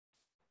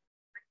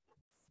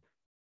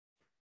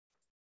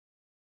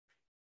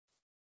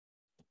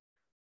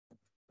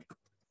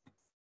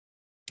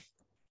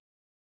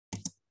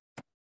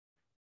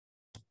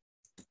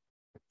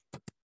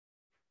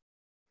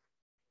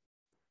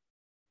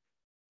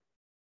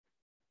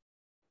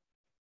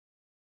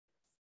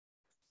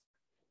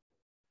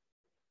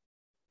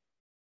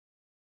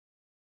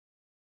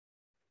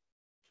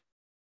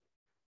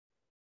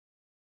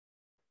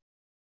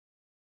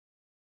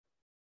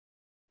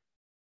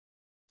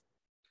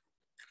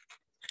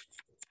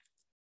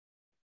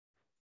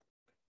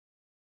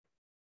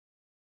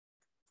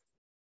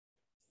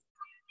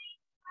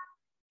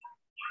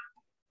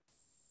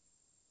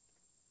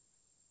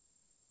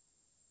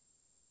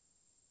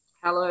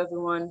Hello,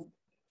 everyone.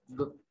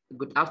 Good,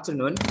 good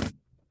afternoon.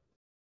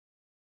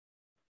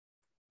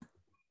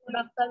 Good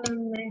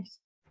afternoon, Miss.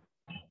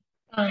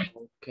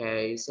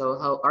 Okay, so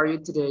how are you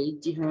today,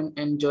 Jihan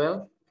and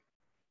Joel?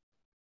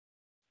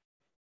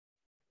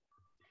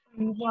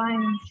 I'm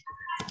fine.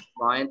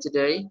 Fine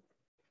today.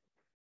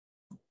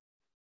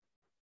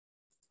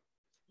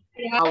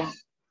 Yes,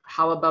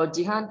 How about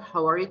Jihan?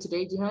 How are you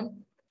today, Jihan?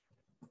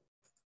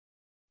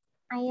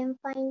 I am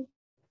fine.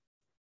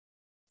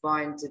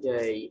 Fine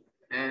today.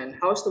 And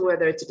how's the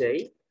weather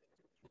today?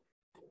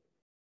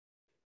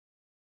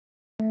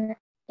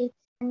 It's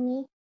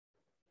sunny.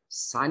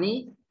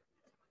 Sunny?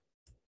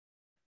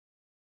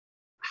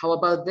 How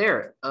about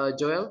there,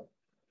 Joel?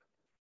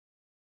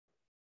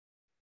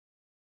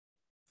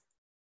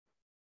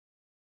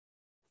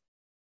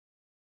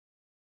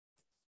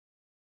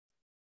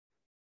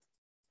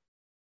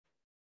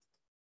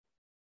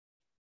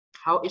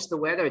 How is the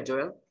weather,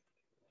 Joel?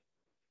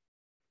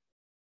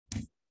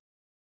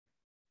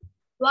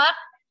 what?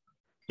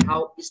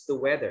 How is the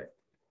weather?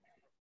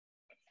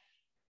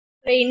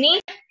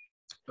 Rainy?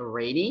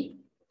 Rainy?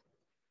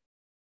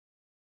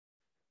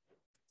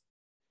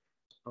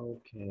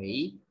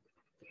 Okay.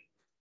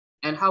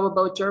 And how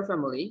about your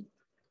family?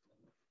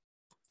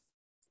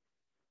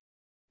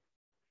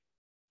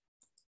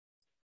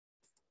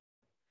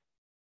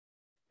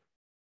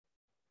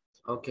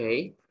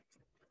 Okay.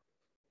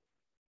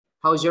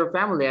 How's your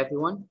family,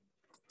 everyone?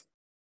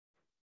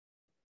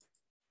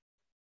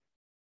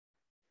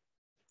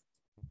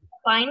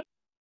 Fine.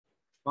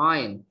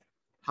 Fine.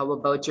 How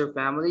about your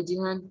family,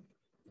 Jihan?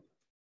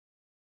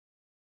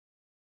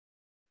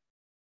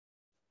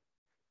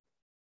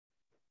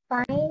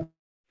 Fine.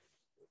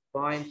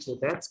 Fine, so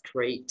that's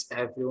great,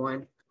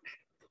 everyone.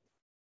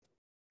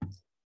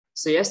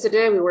 So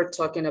yesterday we were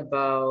talking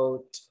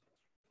about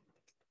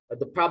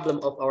the problem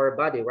of our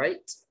body,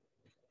 right?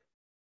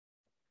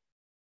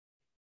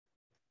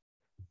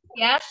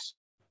 Yes.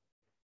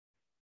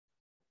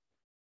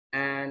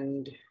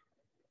 And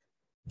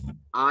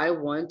I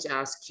want to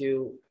ask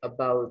you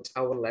about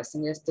our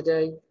lesson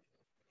yesterday.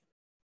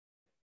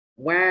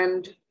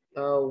 When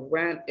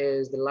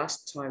is the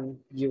last time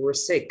you were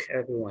sick,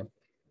 everyone?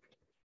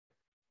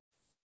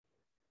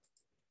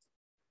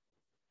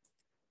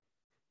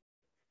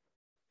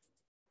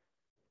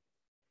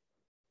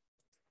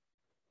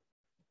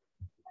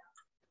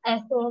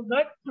 I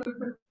forgot.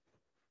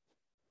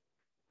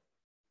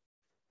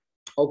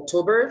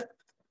 October?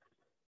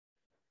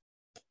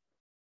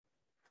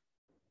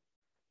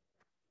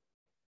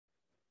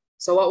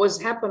 So what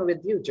was happened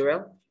with you,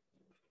 Joel?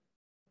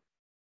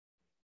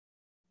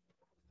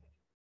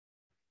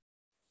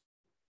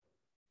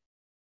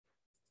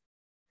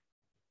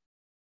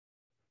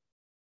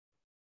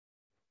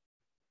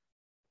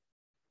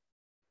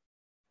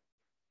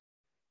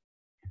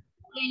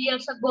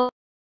 Years ago.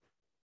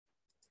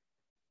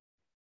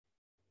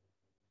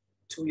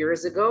 2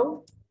 years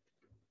ago?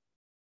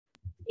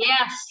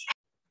 Yes.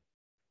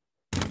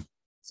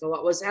 So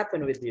what was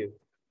happened with you?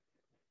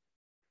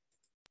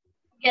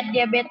 Get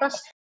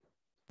diabetes.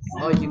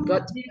 Oh, you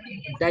got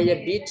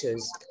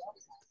diabetes.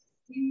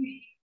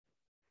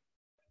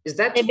 Is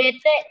that?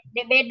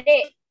 DBD.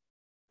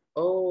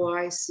 Oh,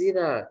 I see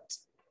that.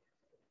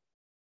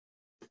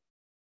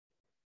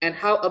 And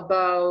how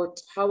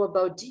about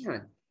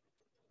Jihan?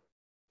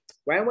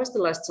 When was the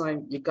last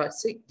time you got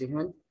sick,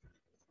 Jihan?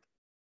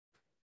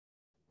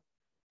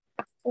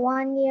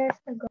 1 year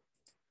ago.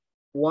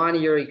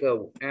 1 year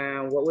ago.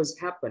 And what was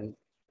happened?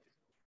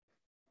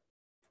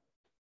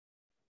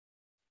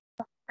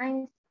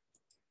 I'm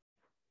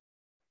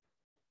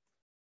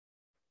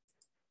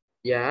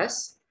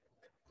Yes.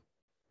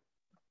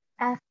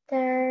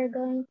 after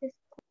going to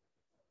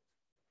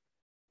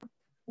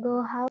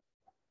go house.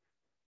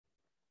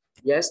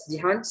 Yes,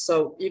 Jihan.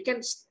 So you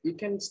can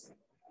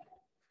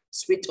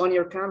switch on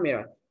your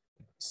camera,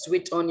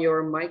 switch on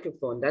your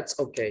microphone. That's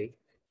okay.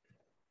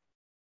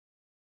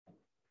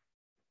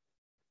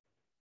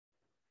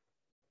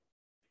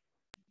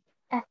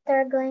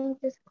 After going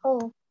to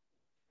school.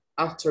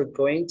 After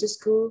going to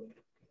school,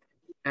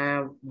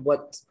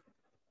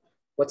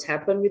 what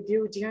happened with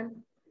you,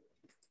 Jihan?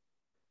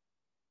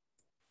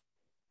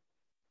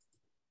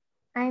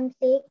 I'm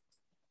sick.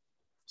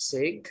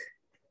 Sick.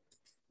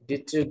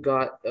 Did you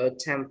got a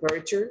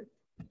temperature?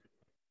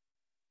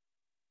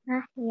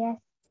 Yes.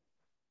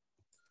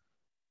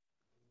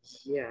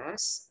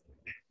 Yes.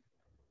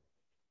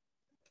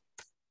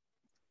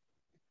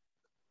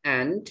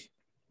 And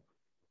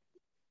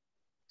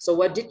so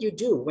what did you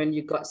do when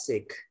you got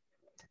sick?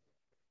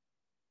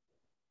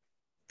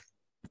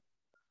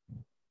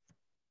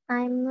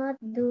 I'm not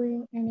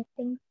doing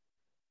anything.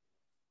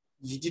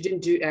 You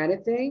didn't do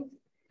anything?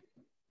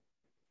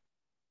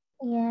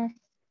 Yes.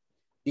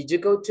 Did you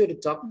go to the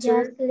Just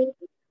doctor? sleep.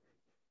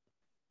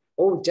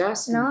 Oh,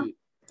 just No. sleep.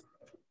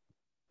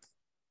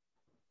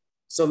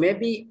 So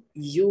maybe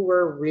you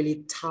were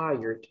really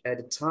tired at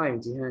the time,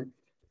 Jihan.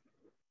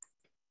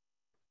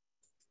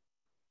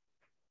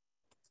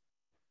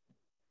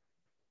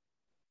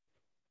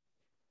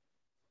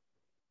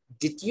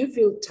 Did you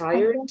feel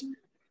tired?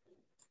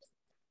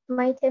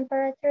 My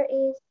temperature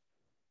is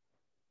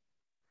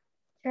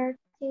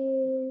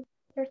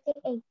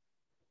 38.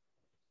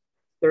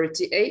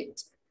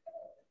 38?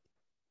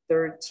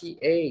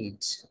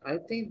 38. I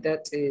think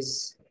that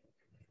is,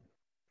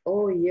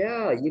 oh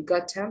yeah, you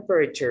got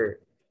temperature.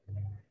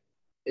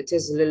 It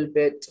is a little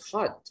bit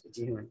hot,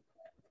 Jihan.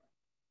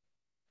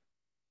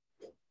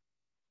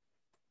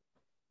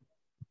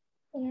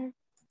 Yes.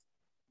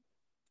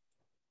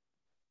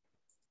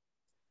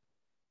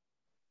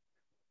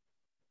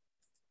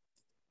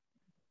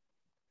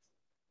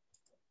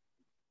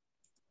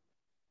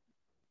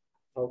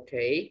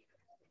 Okay.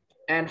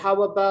 And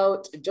how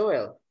about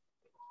Joel?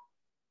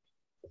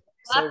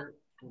 So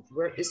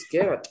where is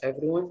Gerard,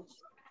 everyone?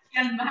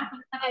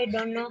 I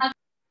don't know.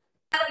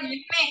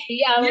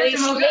 He always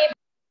sleep.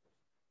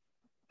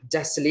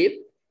 Just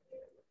sleep?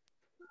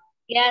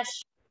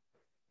 Yes.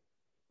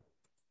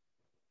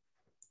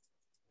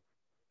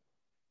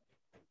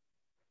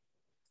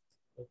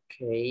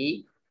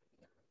 Okay.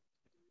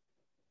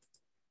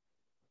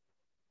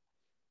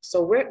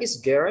 So where is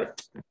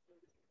Garrett?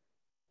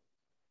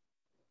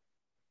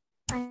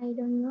 I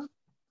don't know.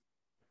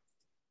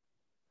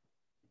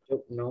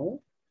 Don't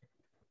know.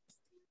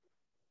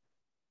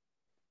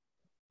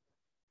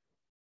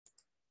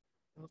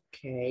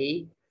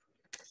 Okay.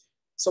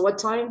 So what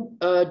time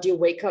do you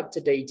wake up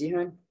today,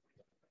 Jihan?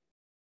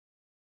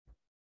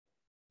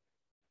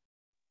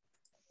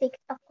 6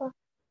 o'clock.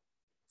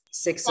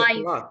 6 5.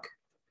 o'clock.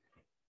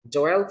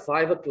 Joel,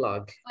 5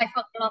 o'clock. 5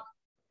 o'clock.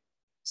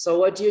 So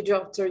what do you do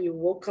after you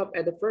woke up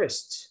at the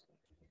first?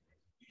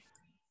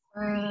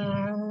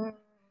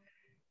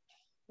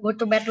 Go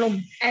to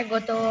bedroom. I go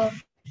to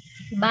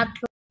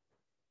bathroom.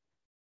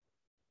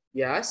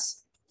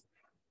 Yes.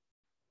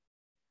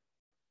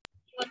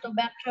 Go to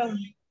bathroom.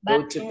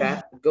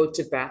 Bathroom. Go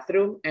to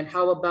bathroom. And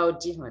how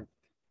about Jihan?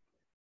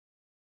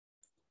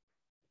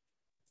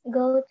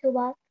 Go to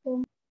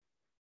bathroom.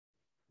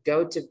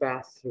 Go to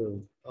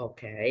bathroom.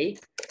 Okay.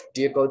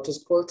 Do you go to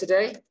school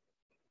today?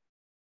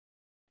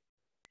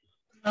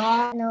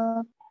 No.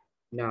 No.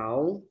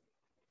 No.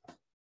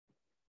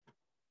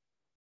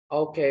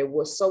 Okay.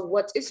 Well, so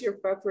what is your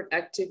favorite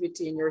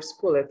activity in your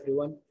school,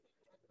 everyone?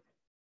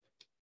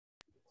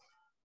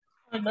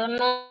 I don't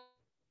know.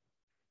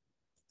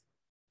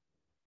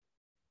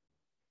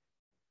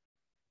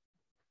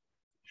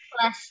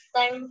 Last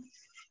time.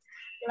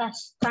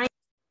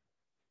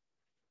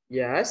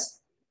 Yes.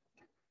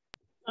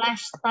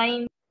 Last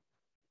time.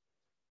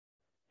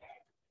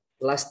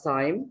 Last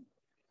time.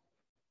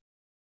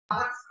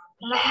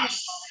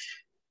 Last.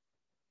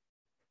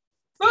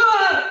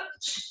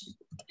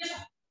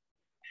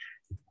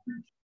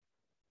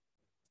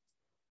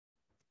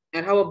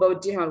 And how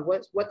about Jihan?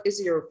 What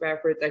is your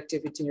favorite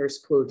activity in your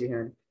school,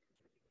 Jihan?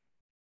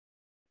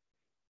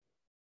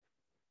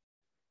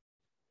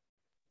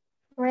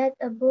 Read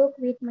a book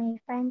with my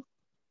friends.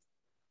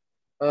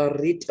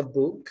 Read a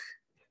book.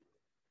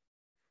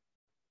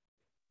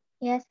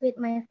 Yes, with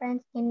my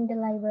friends in the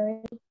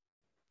library.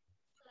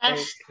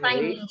 Last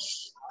Okay. time.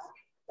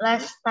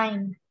 Last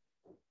time.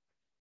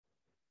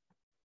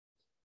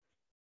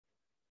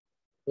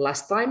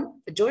 Last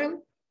time,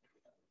 Joel?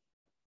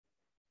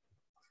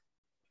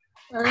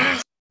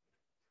 Last.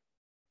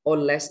 Or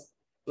less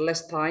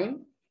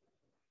time?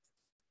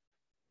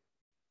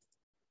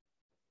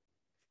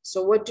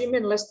 So what do you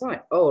mean less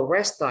time? Oh,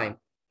 rest time.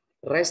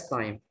 Rest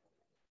time.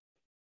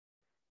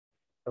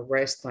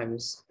 Rest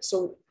times.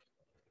 So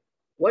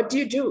what do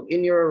you do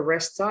in your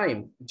rest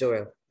time,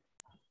 Joel?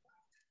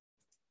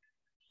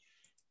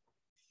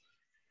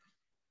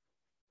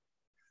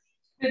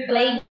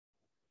 Play.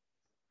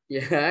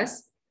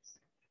 Yes.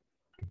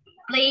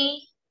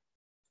 Play.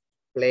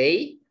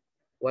 Play.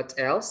 What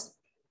else?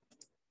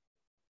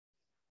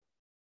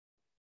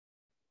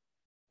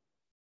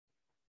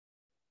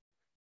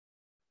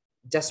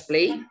 Just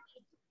play?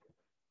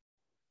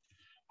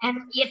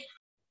 And eat.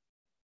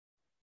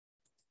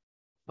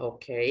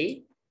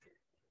 Okay.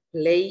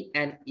 Play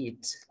and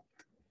eat.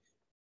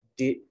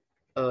 Do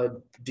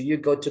you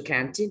go to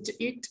canteen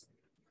to eat?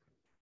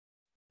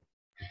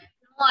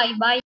 No, I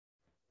buy.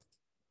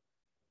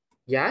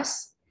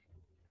 Yes.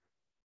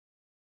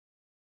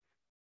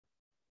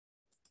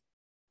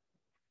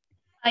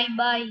 I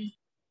buy.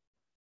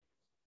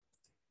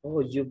 Oh,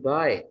 you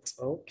buy it.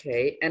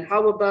 Okay. And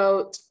how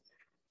about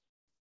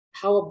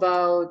have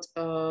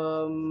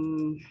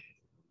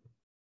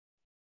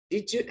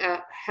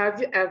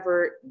you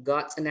ever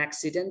got an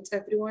accident,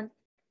 everyone?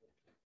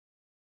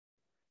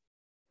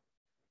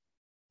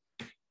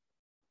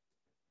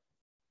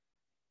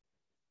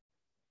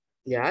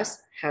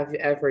 Yes. Have you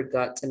ever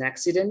got an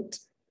accident?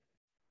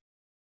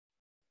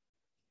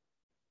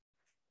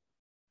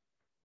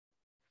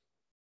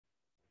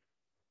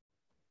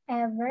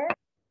 Ever.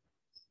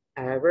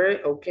 Ever?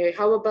 Okay.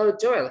 How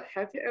about Joel?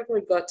 Have you ever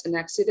got an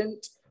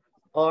accident?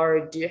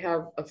 Or do you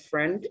have a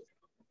friend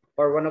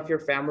or one of your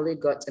family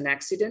got an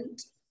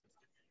accident?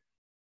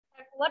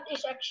 What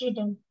is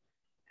accident?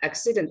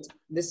 Accident.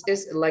 This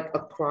is like a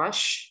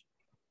crash.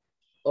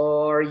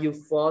 or you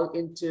fall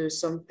into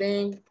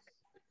something?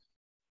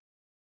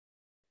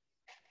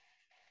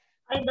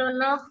 I don't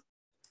know.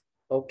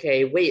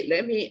 Okay, wait,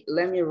 let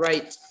me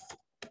write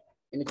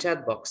in the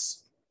chat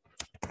box.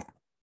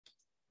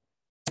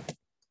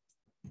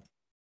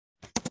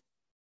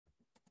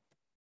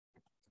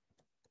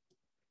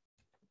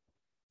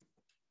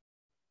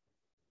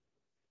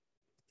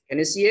 Can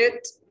you see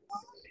it?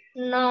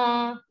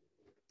 No.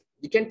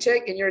 You can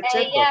check in your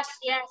chat Yes, box.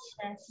 yes,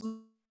 yes.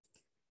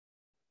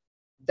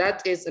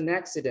 That is an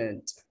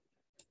accident.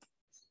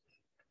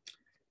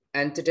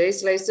 And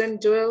today's lesson,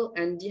 Joel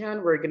and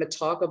Dihan, we're gonna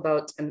talk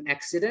about an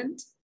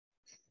accident.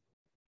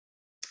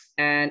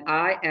 And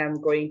I am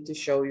going to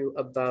show you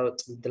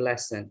about the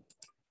lesson.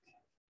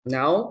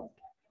 Now,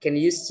 can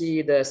you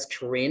see the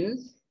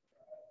screen?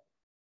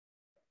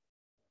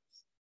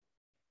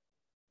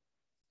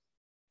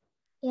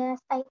 Yes,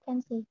 I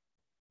can see.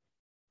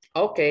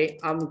 Okay,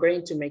 I'm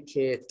going to make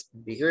it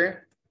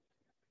bigger.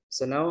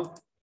 So now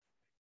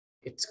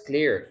it's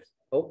clear.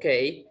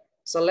 Okay,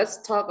 so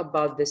let's talk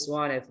about this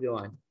one,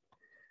 everyone.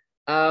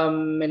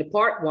 In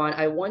part one,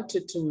 I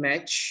wanted to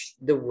match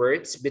the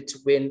words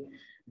between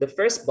the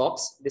first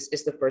box, this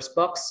is the first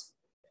box,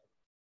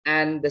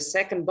 and the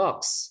second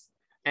box.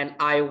 And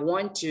I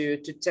want you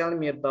to tell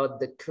me about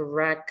the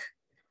correct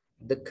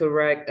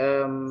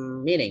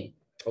meaning,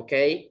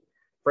 okay?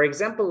 For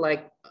example,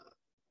 like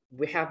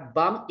we have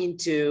bumped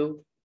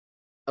into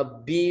a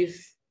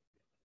beef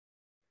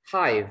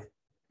hive,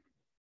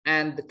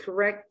 and the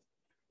correct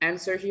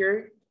answer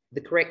here,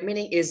 the correct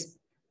meaning is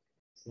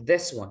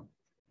this one.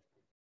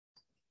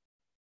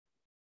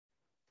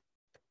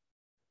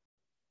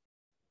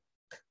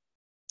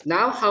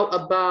 Now, how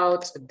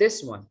about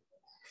this one?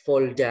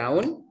 Fall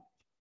down.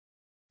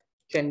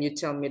 Can you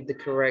tell me the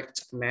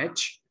correct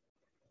match?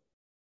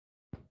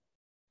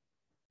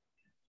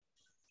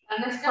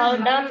 Fall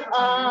down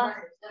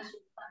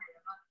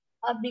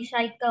a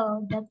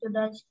bicycle, jatuh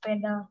dari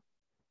sepeda.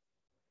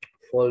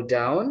 Fall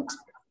down.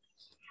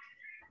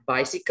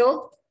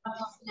 Bicycle.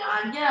 Fall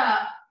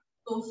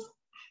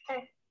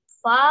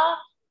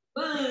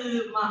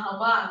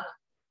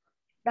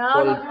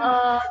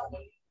down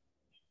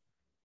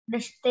the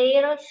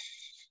stairs,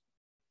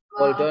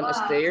 Fall down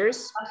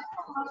stairs.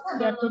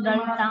 jatuh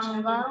dari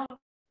tangga.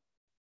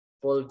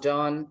 Fall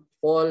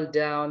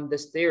down the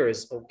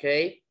stairs,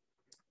 okay?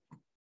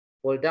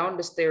 Fall down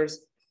the stairs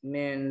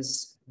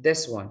means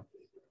this one.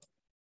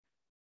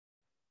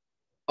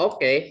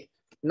 Okay,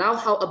 now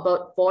how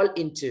about fall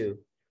into?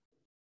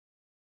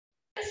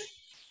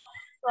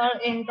 Fall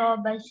into a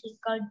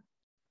bicycle,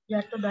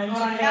 jatuh dari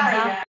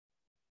sepeda.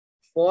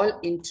 Fall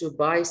into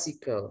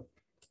bicycle.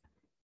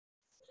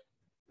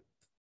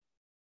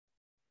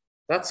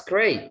 That's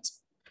great.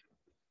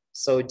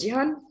 So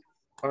Jihan,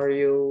 are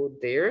you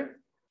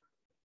there?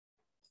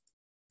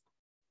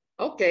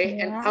 Okay,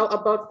 Yeah. and how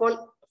about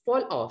fall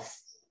off?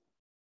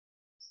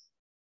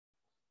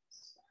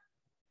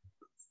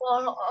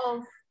 Fall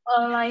off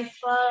a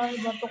rifle,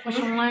 jatuh ke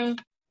sungai.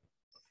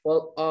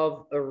 Fall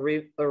off a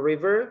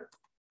river.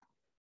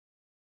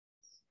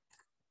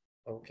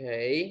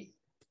 Okay.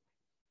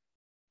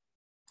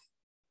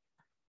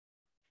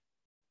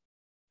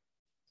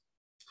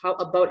 How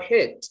about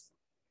hit?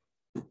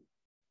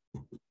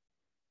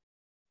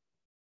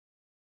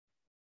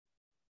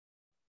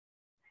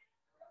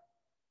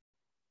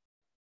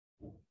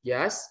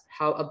 Yes,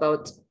 how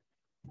about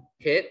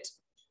hit?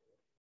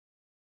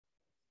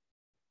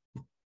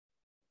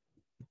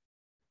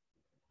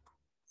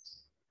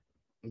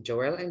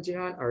 Joel and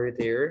Jihan, are you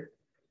there?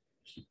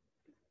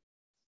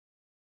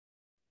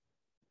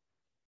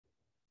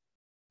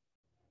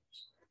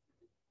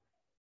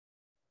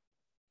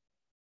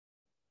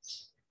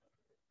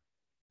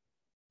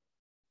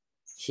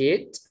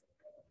 Hit.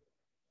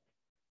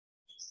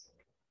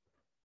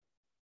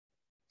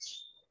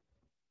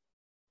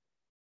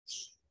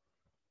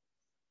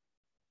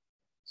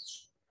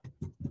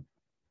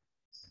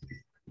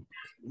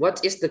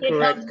 What is the Hit a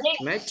correct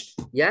brick. match?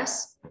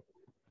 Yes?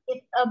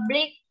 Hit a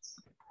brick,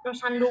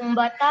 tersandung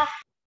bata.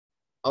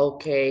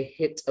 Okay,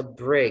 hit a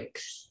brick.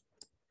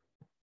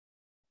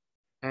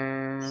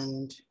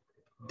 And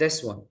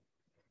this one.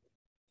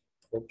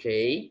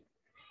 Okay.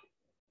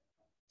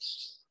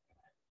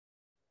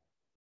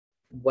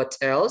 What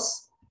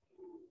else?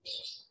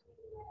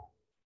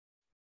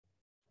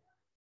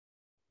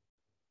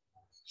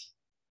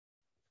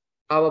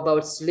 How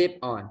about slip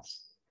on?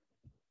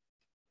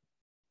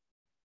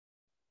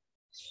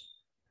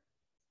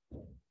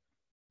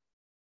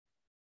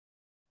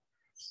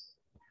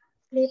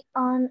 Slip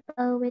on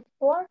a wet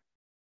floor.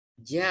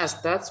 Yes,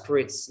 that's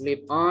great.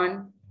 Slip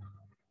on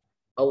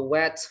a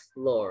wet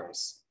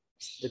floors.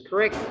 The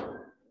correct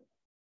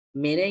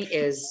meaning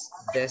is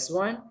this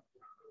one.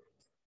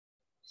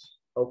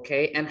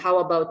 Okay, and how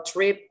about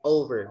trip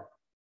over?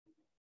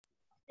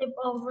 Trip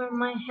over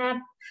my head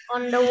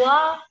on the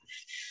wall.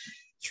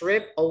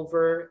 Trip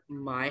over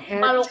my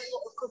head.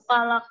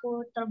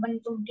 Kepalaku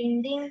terbentur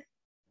dinding.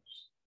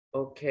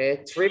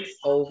 Okay, trip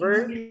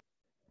over.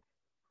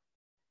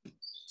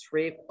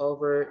 trip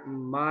over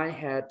my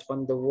head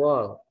on the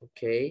wall.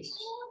 Okay.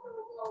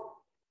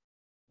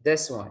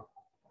 This one.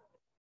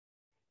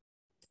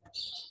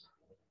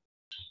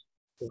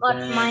 Cut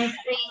Then, my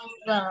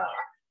finger.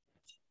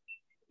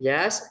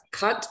 yes,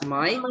 cut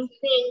my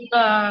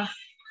Finger.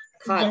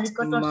 cut Jari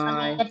ko to sa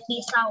my lihat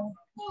pisau.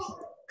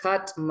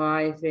 cut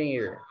my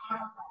finger.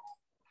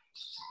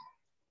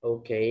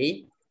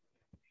 Okay.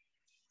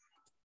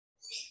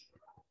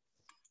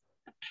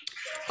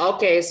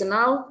 Okay, so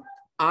now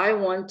I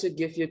want to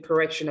give you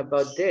correction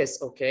about this,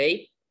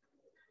 okay?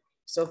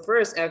 So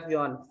first,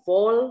 everyone,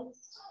 fall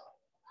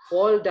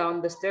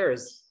down the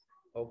stairs.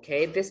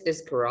 Okay, this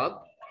is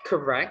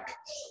correct.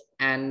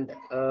 And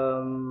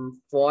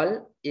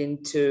fall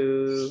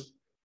into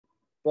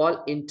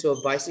a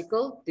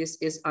bicycle. This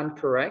is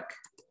incorrect.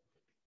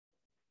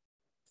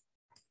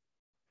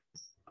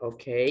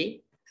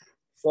 Okay,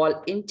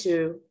 fall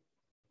into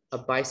a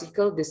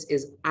bicycle. This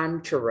is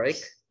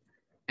incorrect.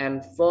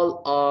 And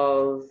fall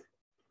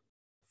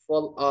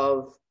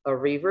of a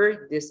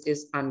river. This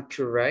is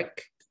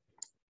incorrect.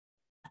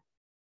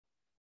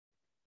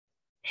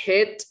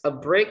 Hit a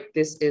brick.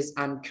 This is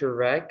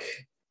incorrect.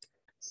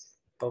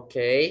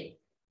 Okay.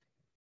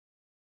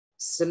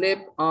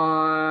 Slip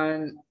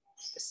on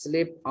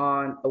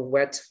a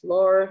wet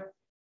floor.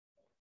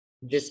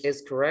 This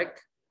is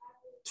correct.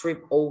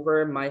 Trip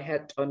over my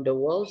head on the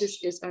wall.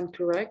 This is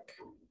incorrect.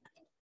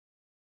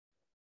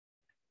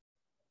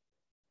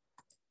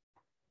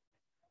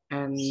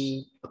 And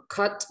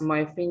cut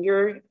my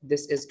finger.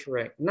 This is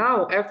correct.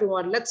 Now,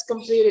 everyone, let's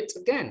complete it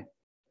again.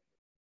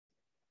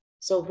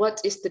 So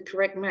what is the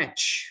correct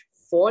match?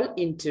 Fall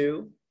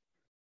into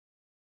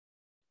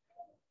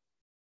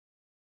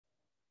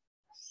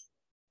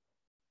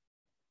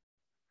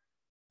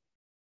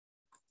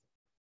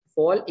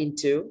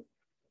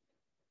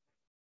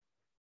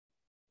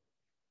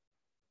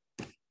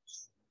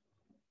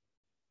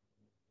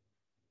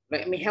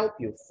let me help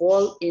you.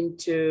 Fall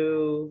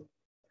into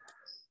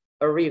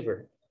a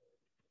river.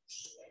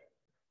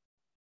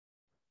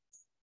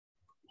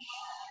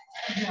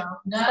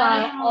 Fall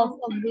off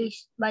a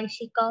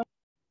bicycle.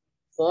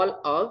 Fall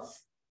off.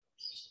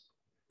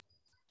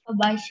 A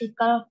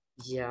bicycle.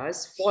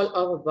 Yes, fall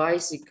off a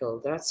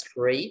bicycle. That's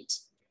great.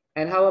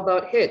 And how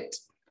about hit?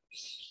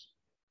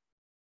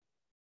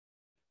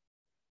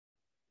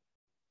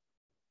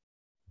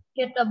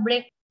 Hit a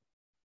brick.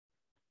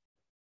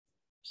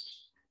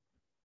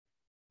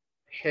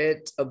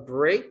 Hit a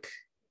brick.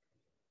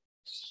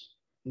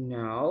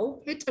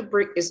 No, hit a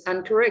brick is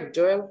incorrect,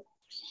 Joel.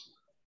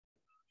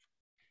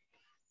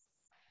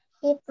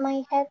 Hit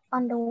my head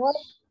on the wall.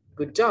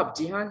 Good job,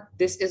 Jihan.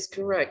 This is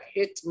correct.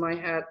 Hit my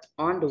head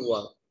on the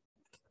wall.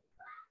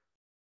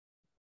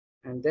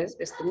 And this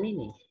is the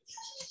meaning.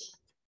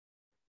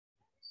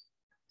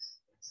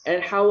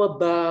 And how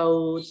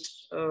about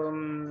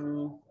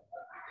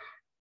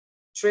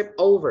trip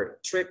over?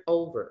 Trip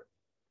over.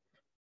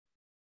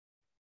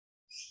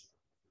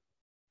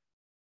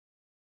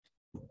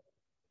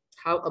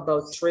 How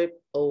about trip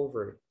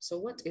over? So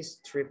what is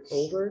trip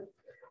over?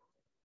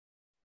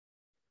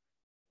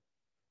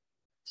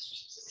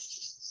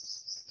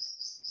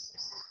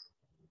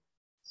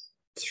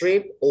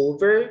 Trip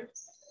over.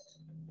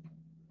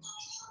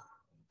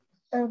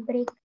 A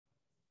brick.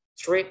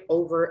 Trip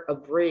over a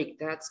break.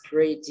 That's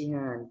great,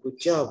 Jihan. Good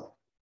job.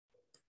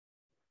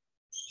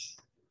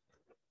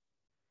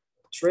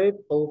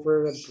 Trip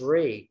over a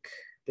break.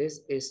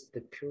 This is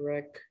the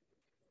correct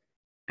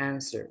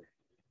answer.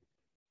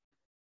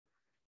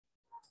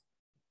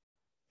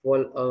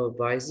 Fall a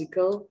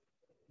bicycle.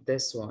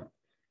 This one.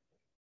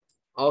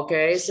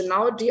 Okay, so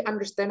now do you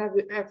understand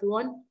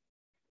everyone?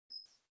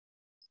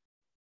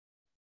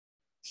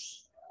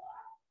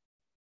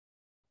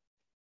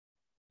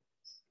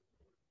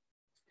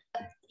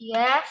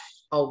 Yes.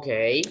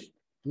 Okay.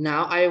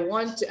 Now I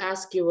want to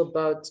ask you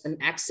about an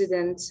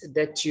accident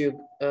that you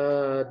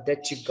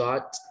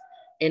got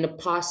in a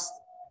past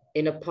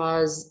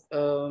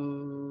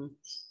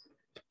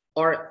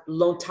or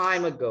long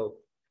time ago.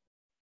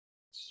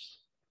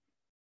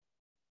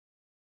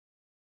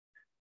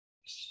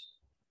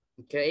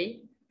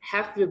 Okay.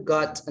 Have you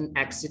got an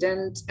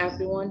accident,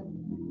 everyone?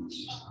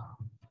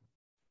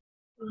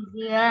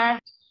 Yes.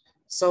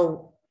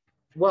 So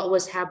what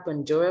was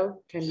happened,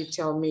 Joel? Can you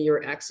tell me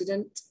your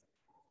accident?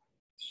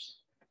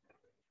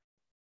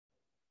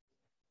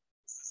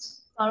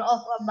 Fall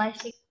off a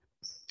bicycle.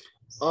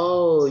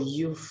 Oh,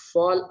 you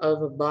fall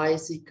off a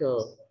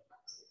bicycle.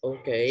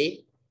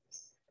 Okay.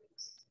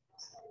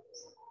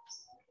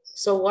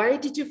 So why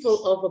did you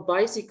fall off a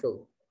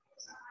bicycle?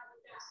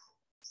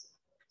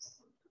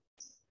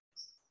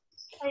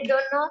 I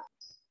don't know.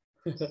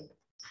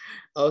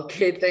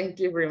 Okay, thank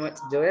you very much,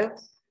 Joel.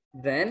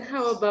 Then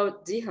how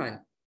about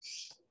Jihan?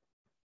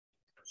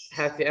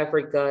 Have you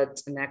ever got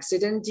an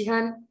accident,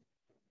 Jihan?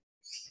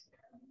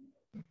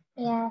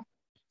 Yeah.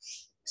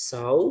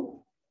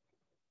 So,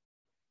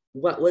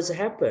 what was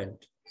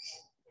happened?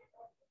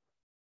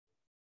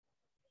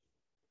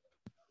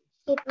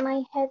 Hit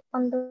my head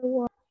on the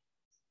wall.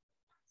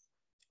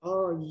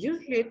 Oh, you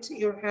hit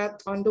your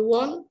head on the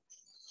wall?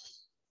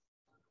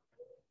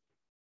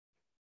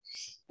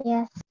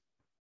 Yes,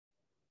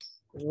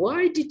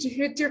 Why did you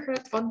hit your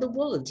head on the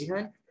wall,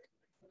 Jihan?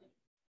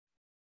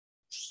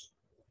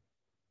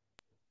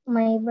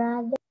 my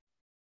brother.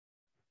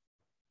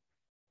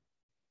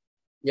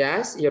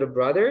 Yes, your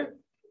brother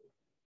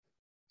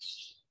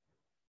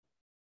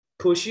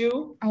push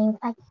you? I'm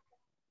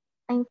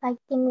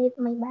fighting with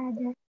my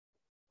brother.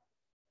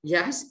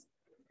 Yes.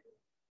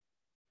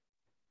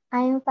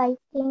 I'm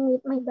fighting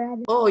with my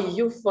brother. Oh,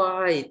 you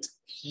fight.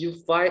 You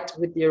fight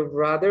with your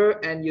brother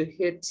and you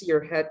hit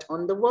your head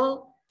on the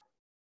wall?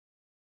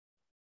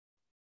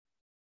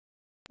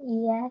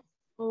 Yes,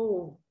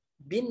 Oh,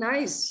 be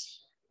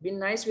nice. Be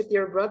nice with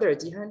your brother,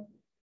 Jihan.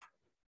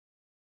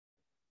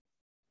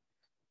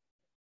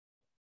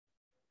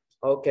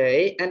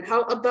 Okay, and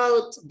how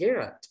about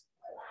Gerard?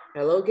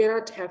 Hello,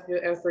 Gerard. Have you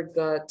ever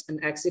got an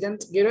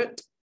accident,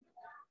 Gerard?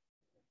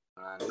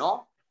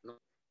 No.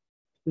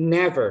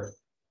 Never.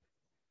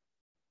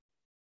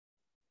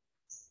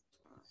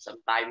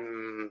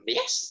 Sometimes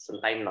yes,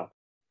 sometimes no.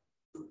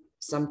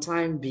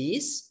 Sometime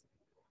bees.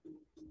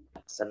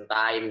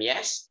 Sometimes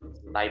yes,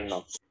 sometimes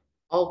no.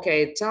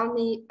 Okay, tell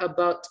me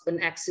about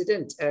an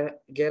accident,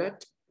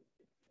 Gerard.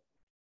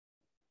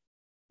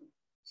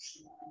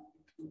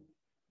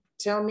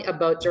 Tell me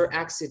about your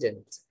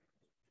accident.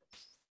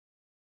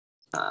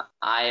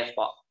 I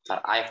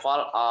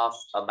fall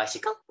off a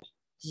bicycle.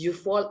 You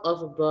fall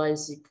off a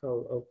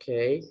bicycle,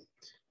 okay.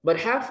 But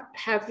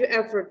have you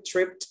ever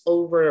tripped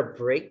over a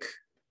brick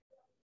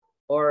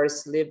or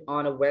sleep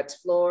on a wet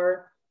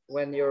floor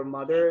when your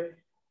mother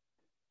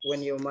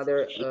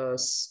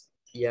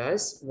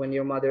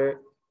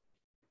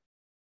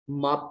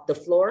mopped the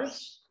floor?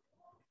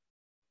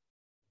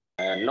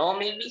 No,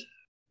 maybe.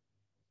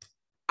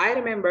 I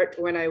remembered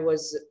when I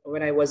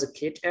was a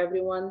kid,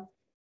 everyone,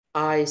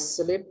 I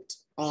slipped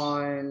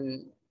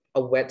on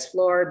a wet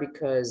floor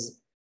because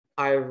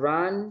I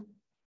run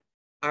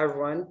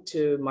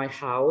to my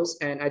house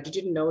and I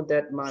didn't know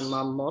that my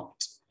mom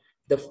mopped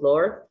the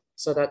floor.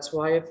 So that's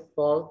why I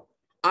fall.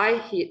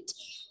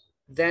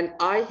 Then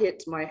I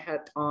hit my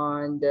head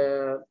on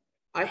the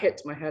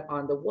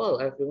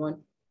wall,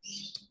 everyone,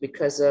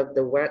 because of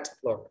the wet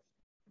floor.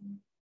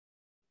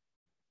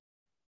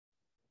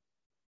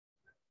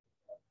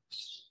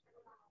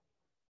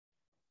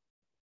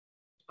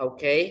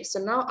 Okay, so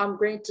now I'm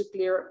going to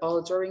clear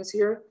all drawings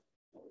here.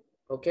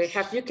 Okay,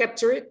 have you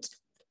captured it?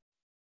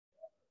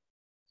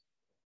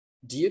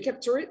 Do you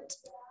capture it?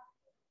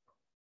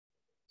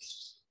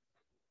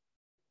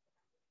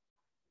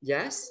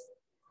 Yes?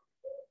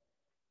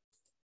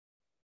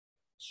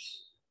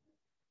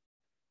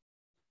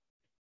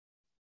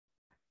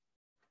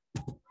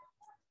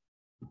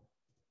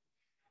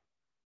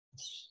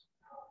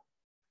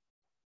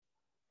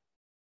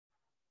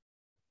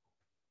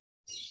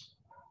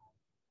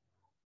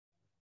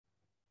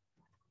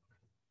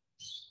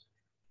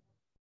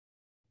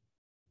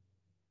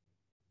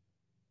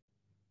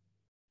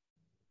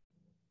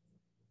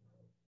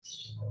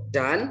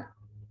 Done?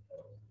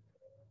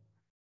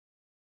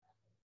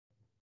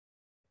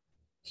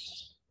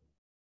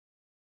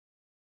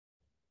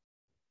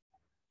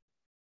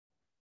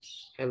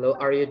 Hello,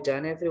 are you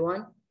done,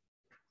 everyone?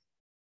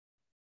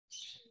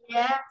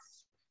 Yes.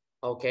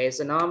 Okay,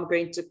 so now I'm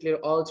going to clear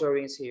all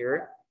drawings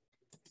here.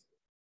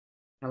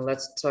 And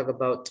let's talk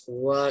about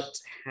what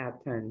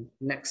happened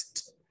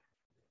next.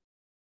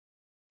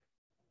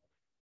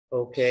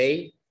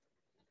 Okay,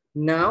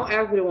 now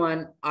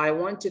everyone, I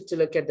want you to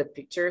look at the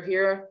picture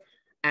here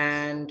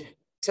and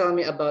tell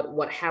me about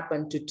what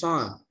happened to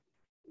Tom.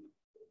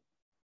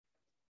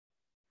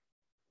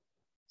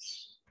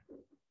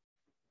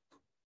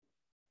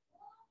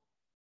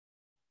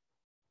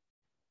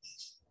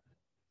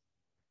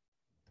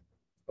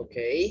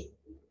 Okay,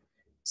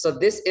 so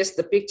this is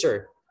the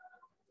picture.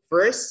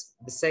 First,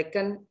 the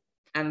second,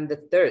 and the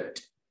third.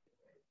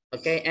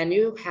 Okay, and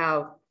you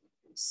have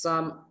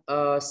some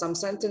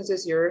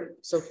sentences here.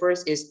 So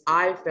first is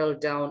I fell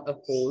down a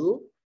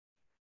hole.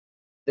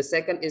 The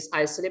second is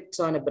I slipped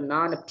on a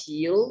banana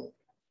peel.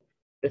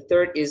 The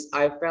third is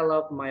I fell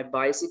off my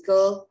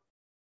bicycle.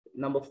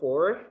 Number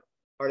 4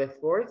 or the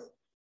fourth,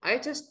 I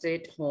just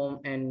stayed home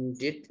and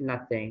did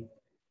nothing.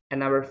 And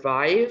number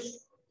 5,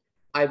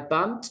 I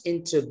bumped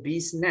into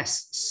bees'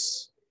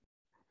 nests.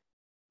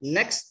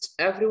 Next,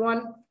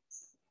 everyone,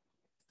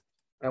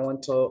 I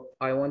want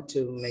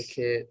to make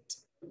it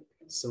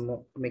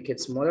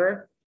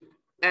smaller.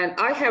 And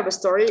I have a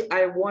story.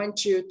 I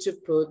want you to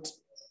put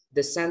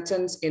the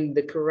sentence in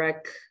the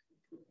correct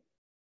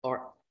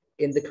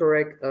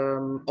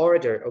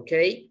order,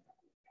 okay?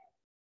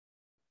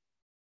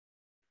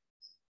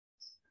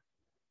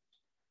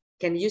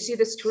 Can you see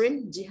the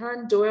screen,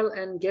 Jihan, Joel,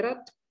 and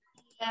Gerard?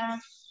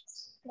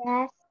 Yes.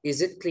 yes,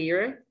 Is it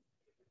clear?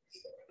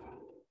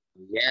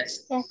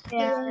 Yes. yes,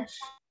 Yes.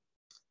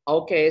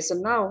 Okay, so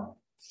now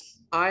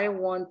I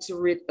want to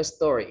read a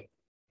story.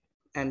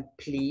 And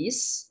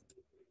please,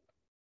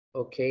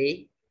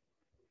 okay,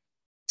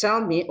 tell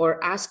me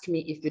or ask me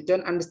if you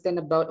don't understand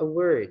about a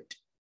word.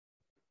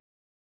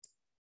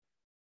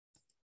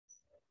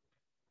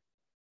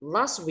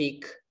 Last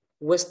week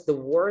was the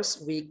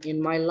worst week in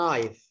my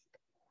life.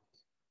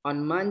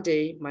 On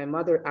Monday, my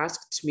mother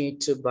asked me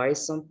to buy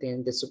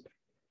something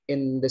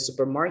in the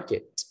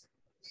supermarket.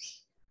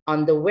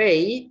 On the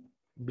way,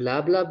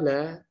 blah, blah,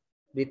 blah,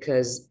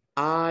 because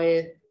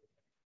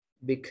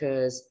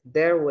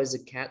there was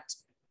a cat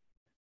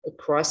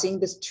crossing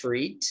the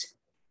street.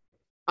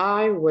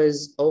 I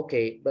was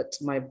okay, but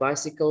my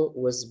bicycle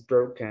was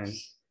broken.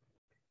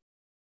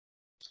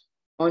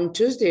 On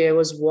Tuesday, I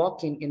was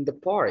walking in the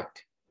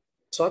park,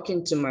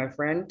 talking to my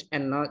friend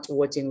and not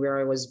watching where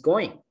I was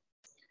going.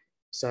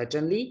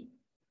 Suddenly,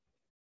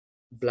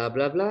 blah,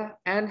 blah, blah,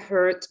 and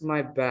hurt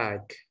my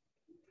back.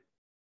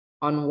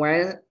 On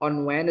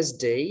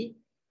Wednesday,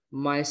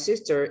 my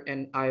sister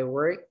and I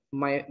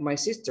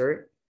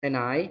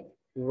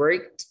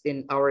worked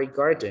in our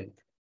garden.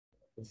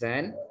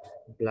 Then,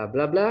 blah,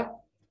 blah, blah,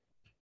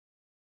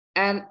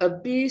 and a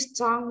bee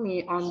stung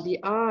me on the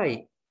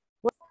eye.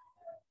 What?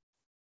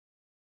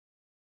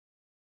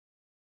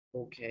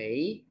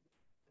 Okay.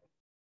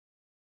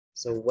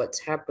 So what's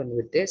happened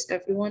with this,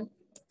 everyone?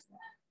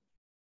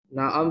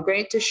 Now I'm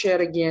going to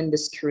share again the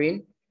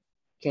screen.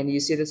 Can you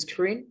see the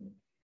screen?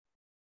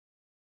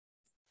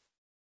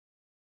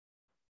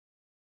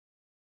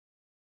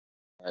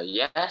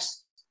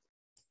 Yes.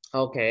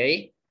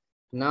 Okay.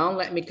 Now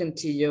let me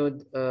continue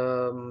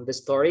the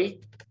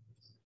story.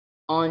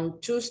 On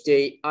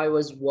Tuesday, I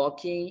was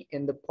walking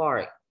in the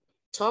park,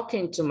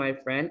 talking to my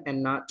friend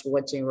and not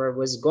watching where I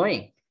was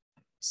going.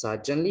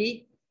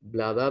 Suddenly,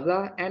 blah, blah,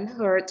 blah, and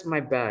hurt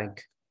my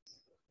back.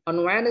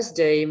 On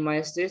Wednesday,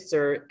 my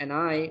sister and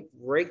I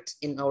worked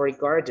in our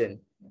garden.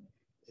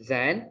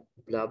 Then,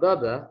 blah, blah,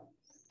 blah,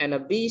 and a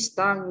bee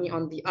stung me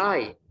on the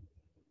eye.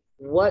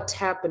 What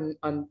happened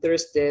on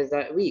Thursday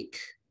that week?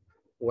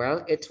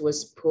 Well, it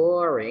was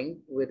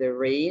pouring with the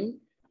rain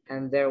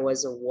and there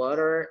was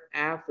water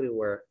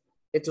everywhere.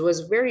 It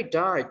was very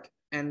dark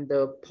and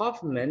the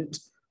pavement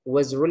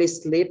was really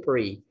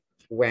slippery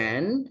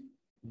when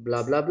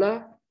blah, blah,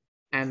 blah,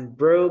 and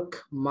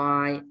broke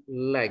my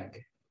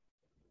leg.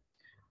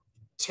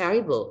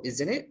 Terrible,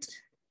 isn't it?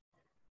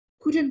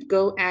 Couldn't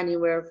go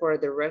anywhere for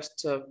the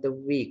rest of the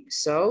week,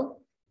 so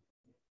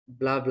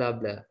blah, blah,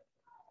 blah.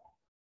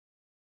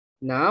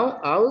 Now,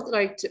 I would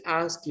like to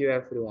ask you,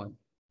 everyone,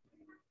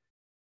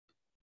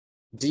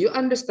 do you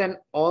understand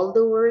all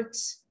the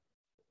words?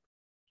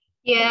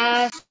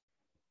 Yes.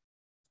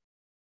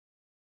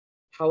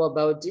 How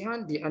about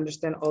Jihan? Do you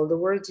understand all the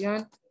words,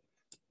 Jihan?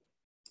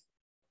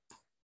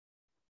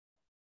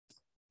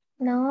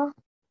 No.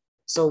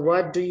 So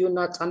what do you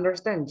not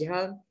understand,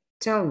 Jihan?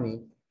 Tell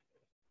me.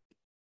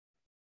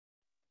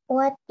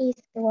 What is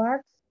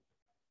words?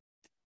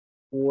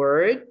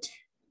 Word?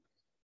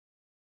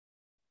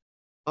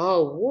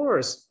 Oh,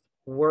 worse.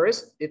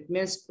 Worse, it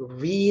means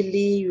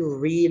really,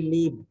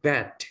 really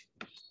bad.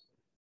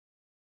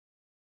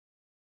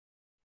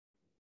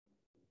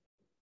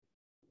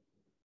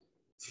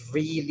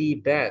 Really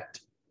bad.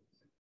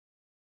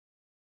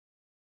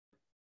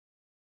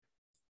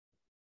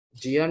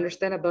 Do you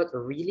understand about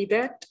really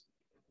bad?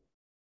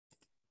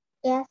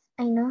 Yes,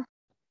 I know.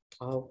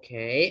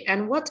 Okay,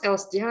 and what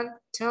else, Jihan?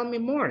 Tell me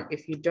more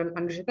if you don't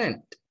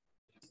understand.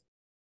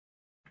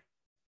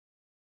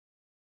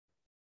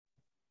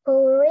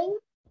 Pouring.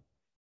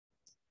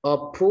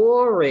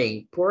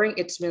 Pouring. Pouring,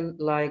 it's mean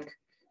like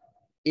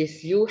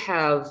if you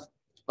have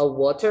a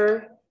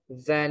water,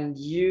 then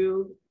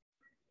you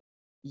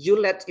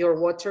let your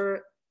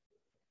water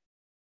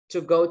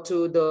to go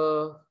to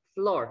the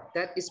floor.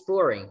 That is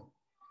pouring.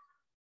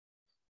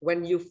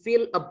 When you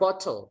fill a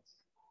bottle,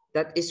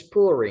 that is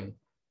pouring.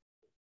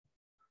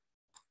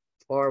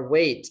 Or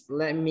wait,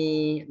 let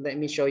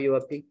me show you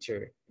a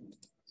picture.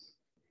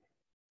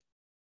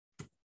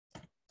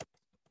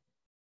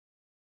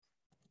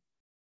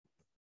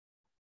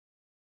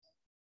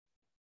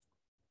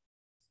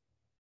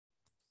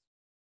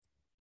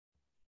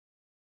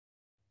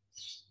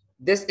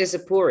 This is a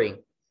pouring,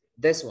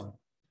 this one.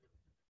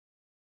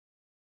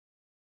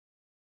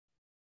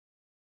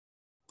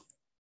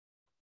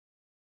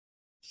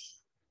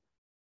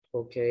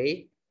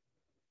 Okay.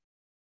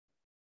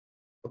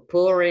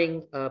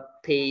 Pouring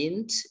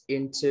paint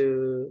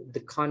into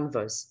the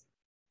canvas.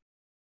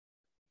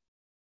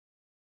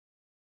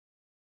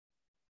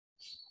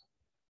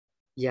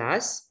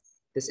 Yes,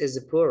 this is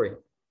a pouring.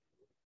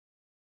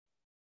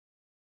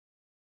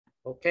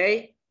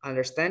 Okay,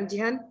 understand,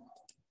 Jihan?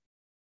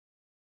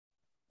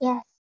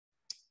 Yes.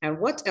 And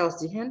what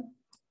else, Jihan?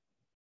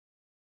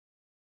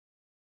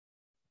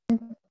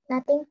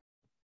 Nothing.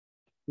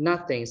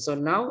 Nothing. So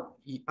now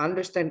you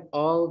understand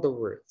all the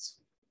words.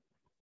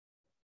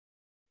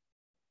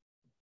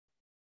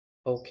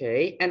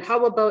 Okay, and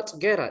how about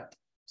Gerard?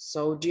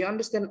 So do you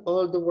understand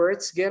all the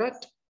words,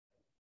 Gerard?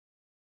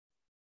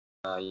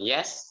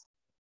 Yes.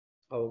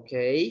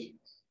 Okay.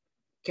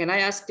 Can I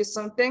ask you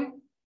something?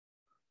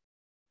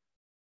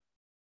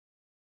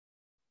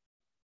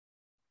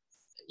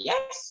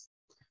 Yes.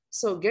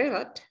 So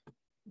Gerard,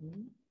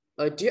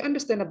 do you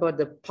understand about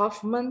the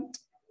pavement?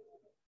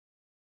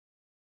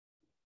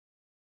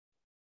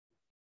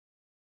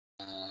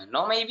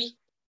 No, maybe.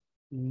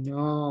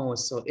 No,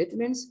 so it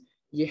means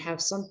you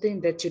have something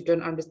that you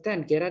don't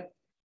understand, Gerard.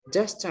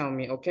 Just tell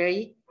me,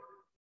 okay?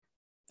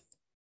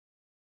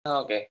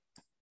 Okay.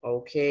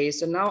 Okay,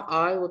 so now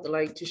I would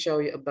like to show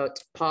you about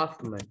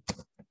pavement.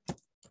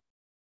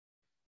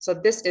 So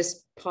this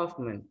is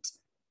pavement.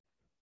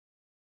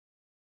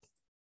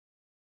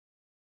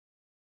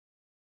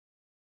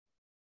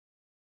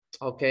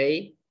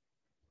 Okay,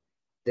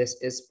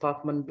 this is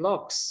pavement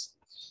blocks.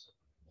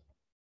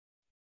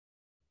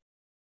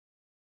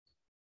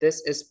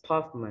 This is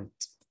pavement.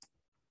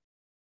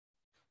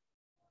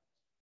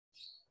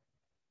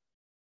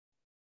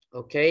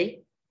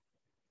 Okay,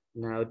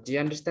 now do you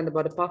understand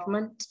about the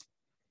pavement?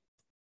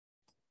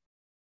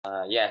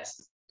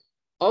 Yes.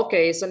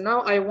 Okay, so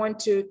now I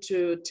want you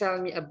to tell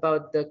me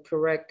about the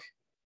correct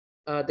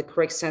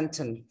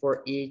sentence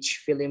for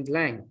each fill in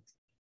blank.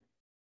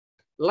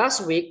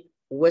 Last week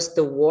was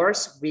the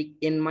worst week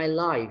in my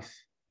life.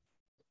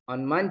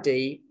 On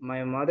Monday,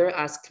 my mother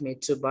asked me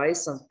to buy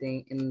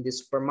something in the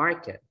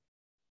supermarket.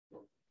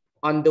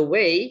 On the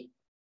way,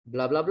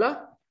 blah, blah, blah.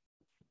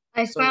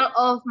 I fell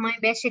off my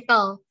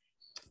bicycle.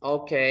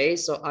 Okay,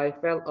 so I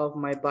fell off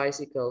my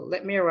bicycle.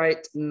 Let me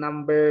write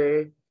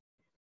number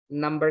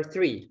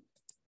 3.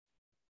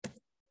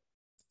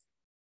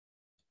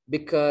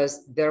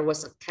 Because there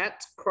was a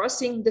cat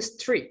crossing the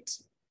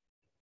street.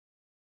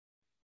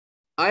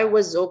 I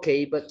was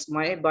okay, but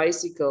my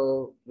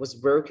bicycle was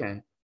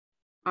broken.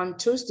 On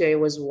Tuesday, I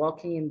was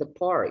walking in the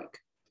park,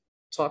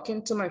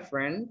 talking to my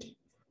friend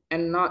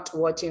and not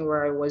watching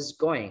where I was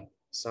going.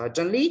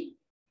 Suddenly,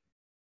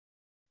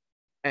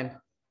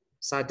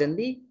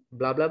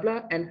 blah, blah,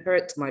 blah, and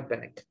hurt my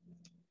back.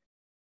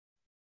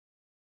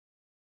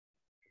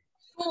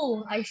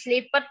 Oh, I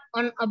slipped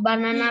on a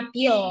banana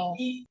peel.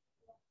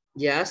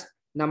 Yes,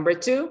 number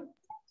 2,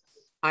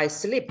 I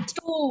slipped.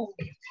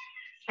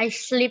 I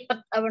slipped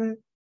on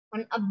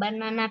a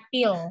banana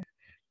peel.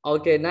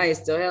 Okay,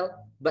 nice, Joel.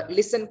 But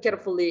listen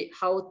carefully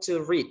how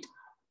to read.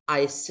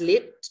 I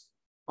slipped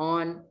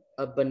on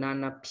a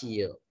banana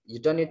peel. You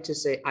don't need to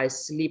say I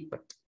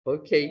slipped.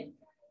 Okay.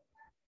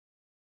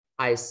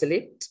 I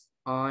slipped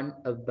on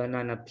a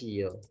banana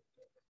peel.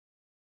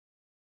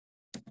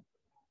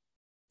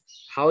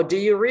 How do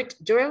you read,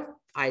 Joel?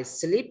 I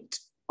slipped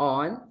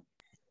on.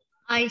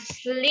 I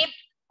slipped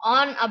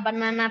on a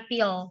banana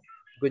peel.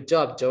 Good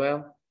job,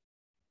 Joel.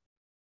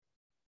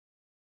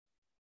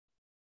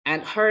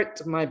 And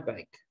hurt my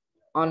back.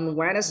 On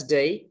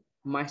Wednesday,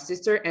 my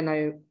sister and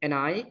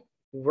I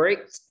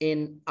worked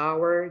in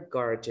our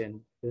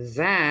garden.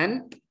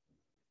 Then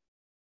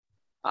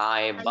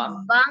I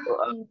bumped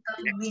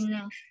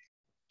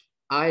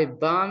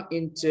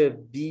into a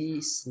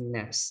bee's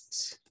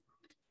nest.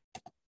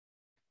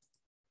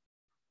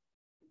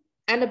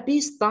 And a bee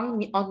stung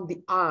me on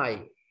the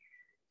eye.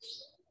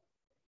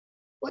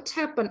 What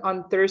happened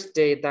on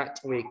Thursday that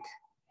week?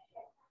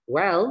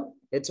 Well,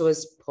 it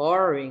was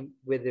pouring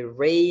with the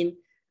rain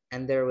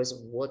and there was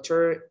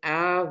water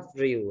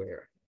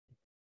everywhere.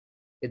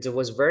 It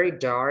was very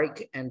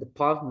dark and the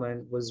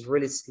pavement was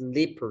really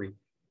slippery.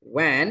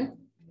 When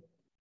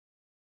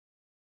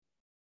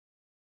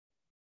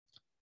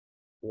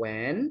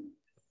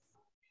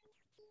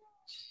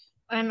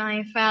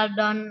I fell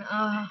down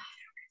a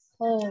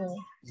hole.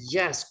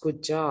 Yes,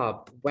 good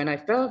job. When I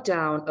fell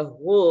down a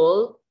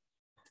hole,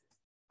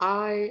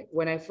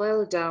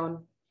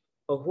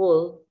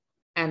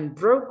 and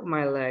broke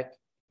my leg.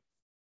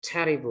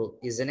 Terrible,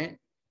 isn't it?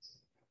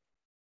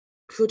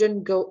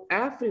 Couldn't go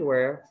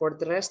everywhere for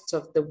the rest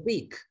of the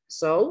week.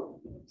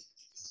 So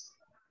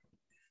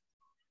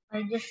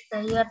I just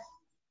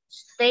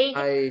stayed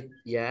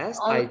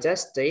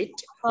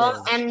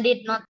home and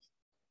did not.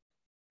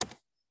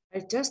 I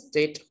just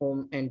stayed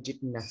home and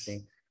did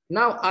nothing.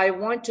 Now I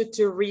want you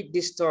to read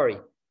this story.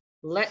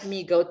 Let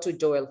me go to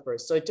Joel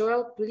first. So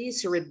Joel,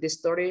 please read this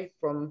story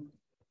from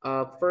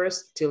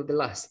first till the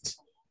last.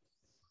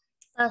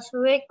 Last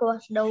week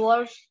was the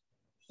worst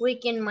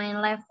week in my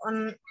life.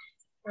 On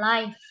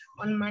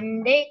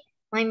Monday,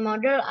 my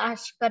mother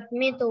asked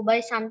me to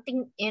buy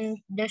something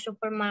in the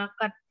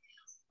supermarket.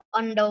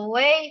 On the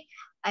way,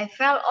 I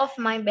fell off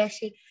my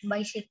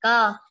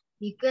bicycle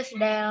because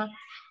there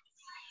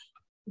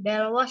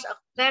was a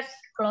cat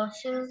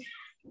crossing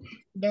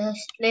the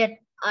street.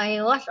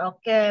 I was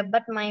okay,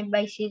 but my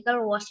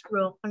bicycle was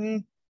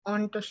broken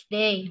on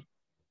Tuesday.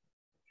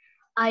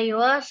 I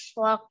was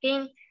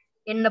walking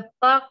in the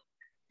park,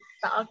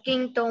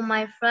 talking to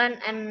my friend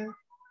and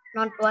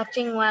not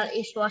watching while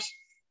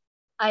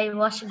I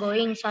was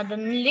going.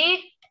 Suddenly,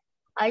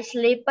 I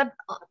slipped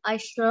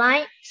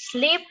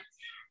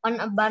on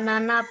a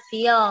banana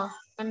peel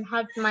and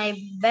hurt my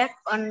back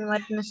on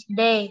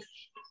Wednesday.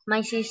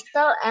 My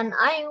sister and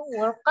I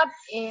worked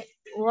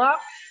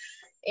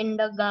in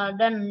the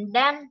garden.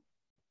 Then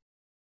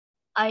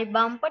I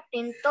bumped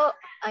into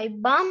a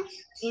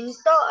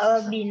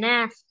bee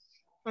nest,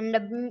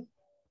 and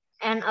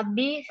and a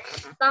bee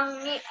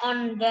stung me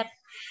on the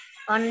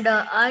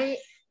eye.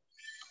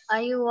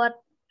 I what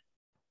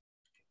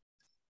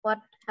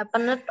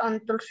happened on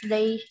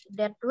Thursday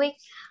that week?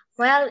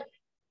 Well,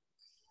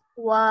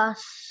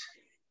 was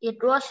it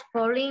was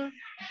falling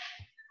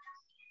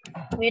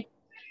with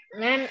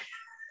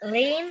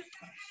rain,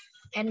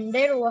 and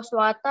there was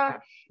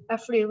water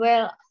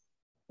everywhere.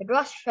 It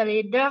was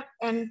very dark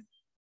and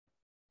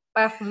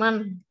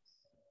pavement.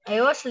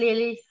 I was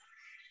really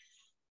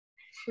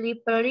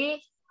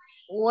slippery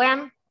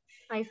when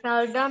I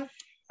fell down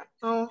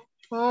oh,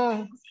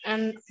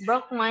 and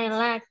broke my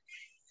leg.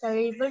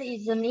 Terrible,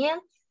 isn't it?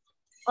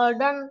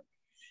 Couldn't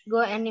go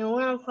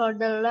anywhere for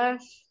the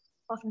rest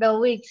of the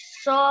week,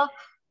 so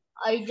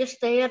I just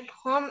stayed at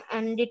home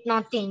and did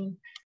nothing.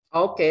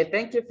 Okay,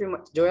 thank you very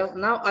much, Joel.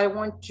 Now I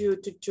want you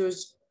to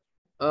choose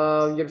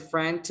your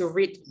friend to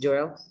read,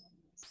 Joel.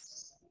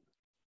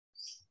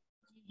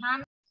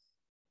 Jihan,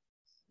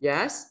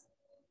 Yes?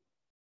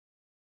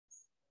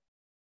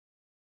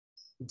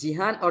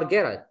 Jihan or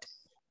Gerard?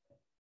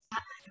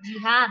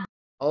 Jihan.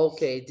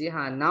 Okay,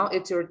 Jihan, now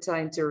it's your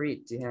time to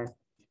read, Jihan.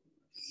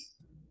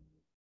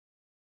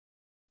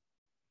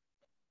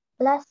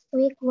 Last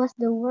week was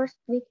the worst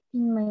week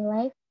in my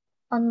life.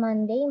 On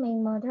Monday, my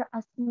mother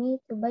asked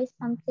me to buy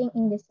something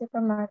in the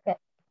supermarket.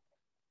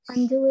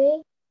 On the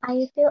way,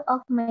 I fell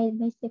off my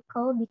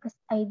bicycle because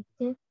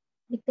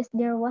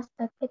there was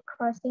a kid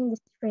crossing the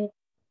street.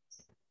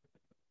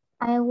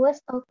 I was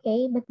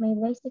okay, but my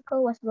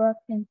bicycle was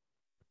broken.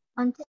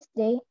 On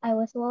Tuesday, I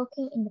was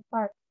walking in the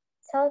park,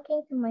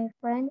 talking to my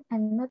friend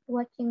and not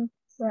watching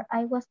where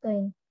I was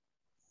going.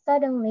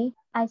 Suddenly,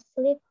 I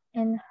slipped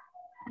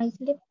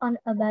on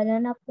a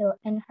banana peel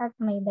and hurt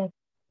my back.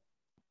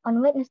 On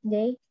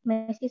Wednesday,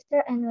 my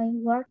sister and I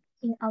worked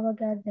in our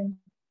garden.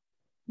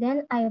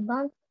 Then I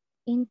bumped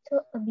into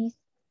a bee's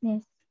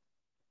nest,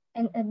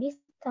 and a bee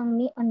stung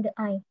me on the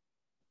eye.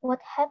 What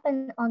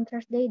happened on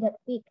Thursday that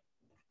week?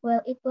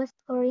 Well, it was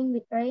pouring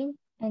with rain,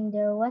 and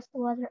there was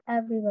water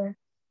everywhere.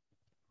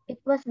 It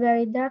was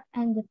very dark,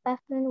 and the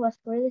pavement was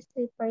really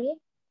slippery,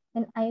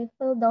 and I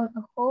fell down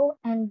a hole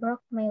and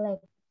broke my leg.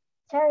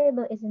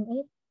 Terrible, isn't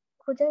it?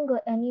 Couldn't go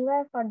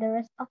anywhere for the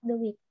rest of the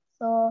week,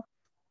 so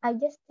I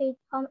just stayed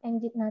home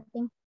and did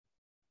nothing.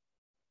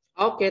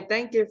 Okay,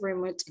 thank you very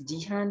much,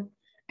 Jihan.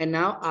 And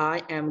now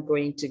I am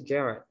going to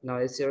Garrett. Now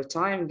it's your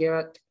time,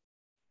 Garrett.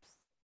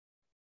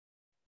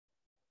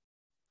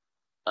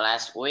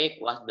 Last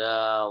week was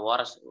the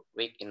worst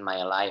week in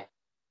my life.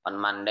 On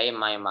Monday,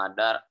 my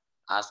mother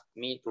asked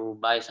me to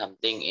buy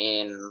something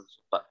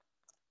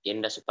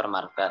in the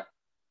supermarket.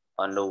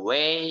 On the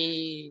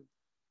way,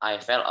 I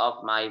fell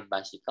off my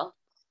bicycle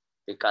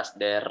because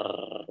there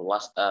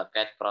was a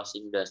cat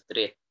crossing the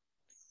street.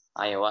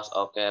 I was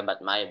okay,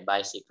 but my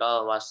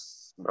bicycle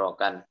was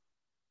broken.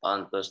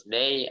 On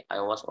Tuesday,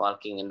 I was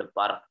walking in the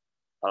park,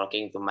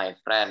 talking to my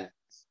friend,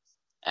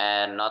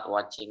 and not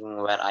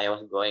watching where I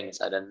was going.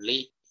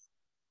 Suddenly,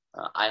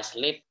 I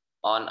slipped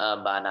on a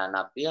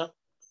banana peel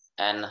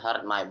and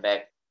hurt my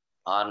back.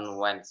 On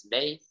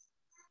Wednesday,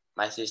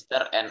 my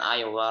sister and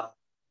I were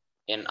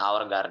in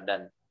our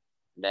garden.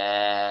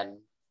 Then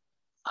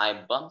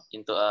I bumped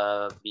into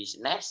a bee's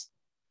nest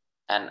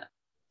and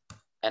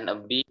a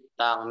bee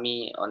stung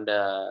me on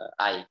the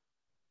eye.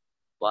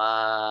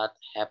 What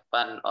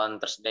happened on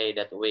Thursday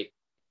that week?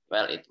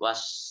 Well, it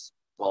was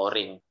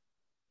pouring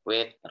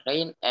with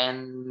rain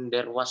and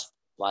there was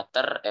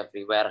water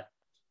everywhere.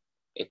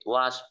 It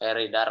was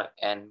very dark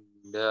and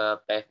the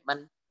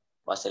pavement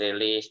was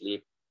really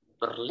slippery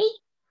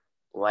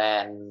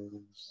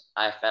when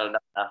I fell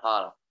down the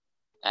hall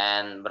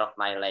and broke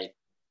my leg.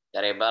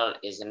 Terrible,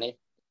 isn't it?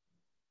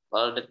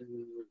 Well,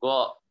 didn't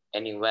go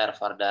anywhere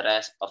for the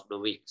rest of the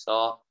week,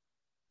 so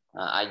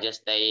I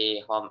just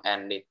stay home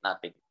and did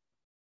nothing.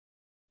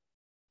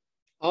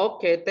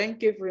 Okay,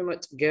 thank you very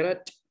much,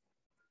 Garrett.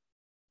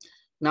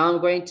 Now I'm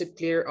going to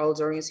clear all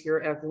drawings here,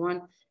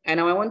 everyone. And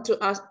now I want to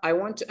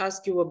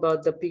ask you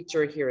about the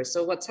picture here.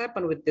 So what's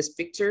happened with this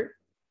picture?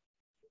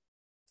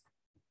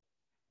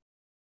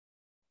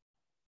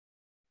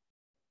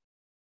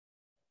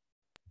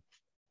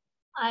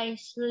 I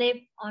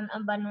slept on a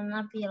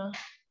banana peel.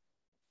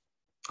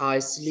 I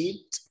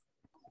slept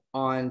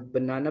on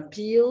banana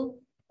peel.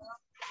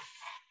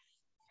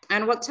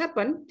 And what's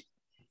happened?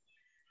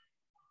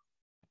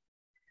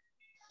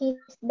 His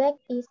back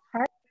is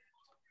hurt.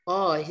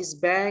 Oh, his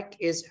back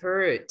is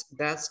hurt.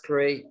 That's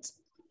great.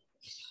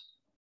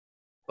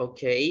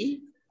 Okay.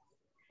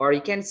 Or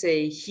you can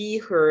say he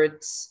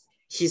hurts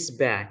his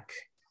back.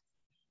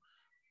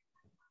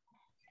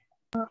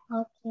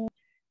 Okay.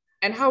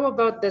 And how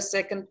about the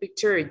second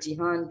picture,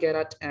 Jihan,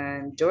 Gerard,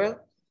 and Joel?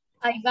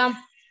 I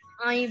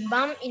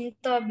bumped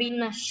into a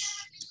Venus.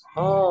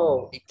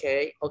 Oh,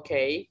 okay,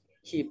 okay.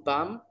 He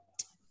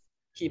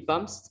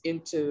bumps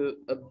into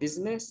a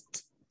business.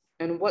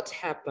 And what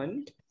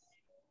happened?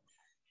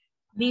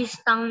 Bee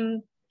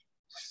stung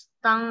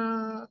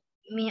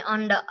me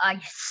on the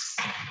eyes.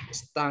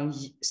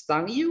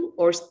 Stung you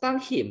or stung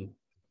him?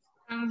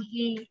 Stung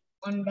he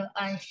on the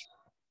eyes.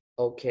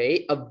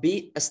 Okay, a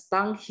bee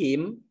stung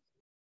him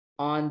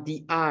on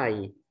the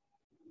eye.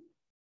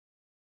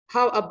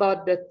 How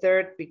about the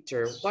third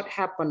picture? What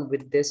happened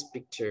with this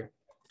picture?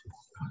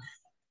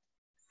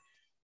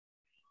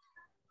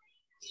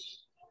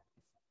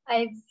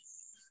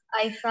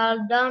 I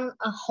fell down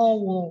a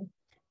hole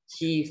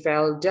He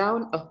fell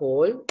down a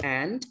hole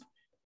and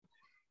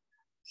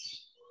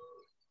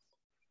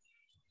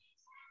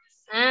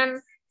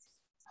and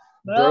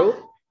broke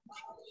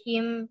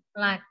him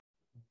leg.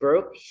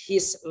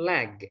 his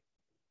leg.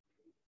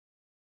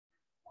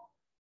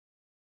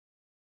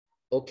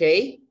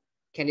 Okay,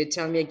 can you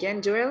tell me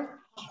again, Joel?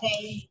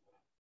 Okay.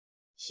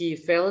 He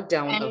fell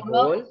down And a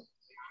broke hole.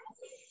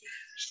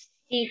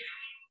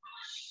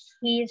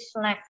 his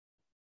leg.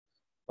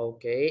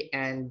 Okay,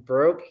 and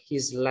broke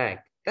his leg.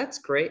 That's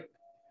great.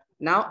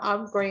 Now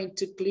I'm going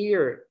to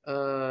clear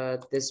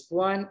this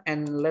one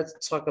and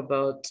let's talk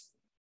about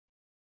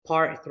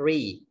part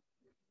 3.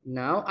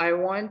 Now I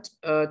want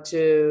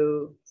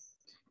to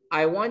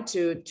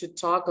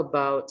talk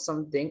about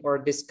something or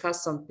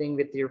discuss something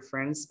with your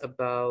friends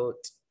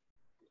about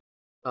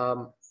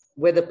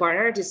with the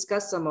partner,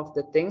 discuss some of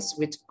the things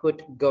which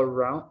could go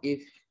wrong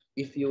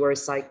if you are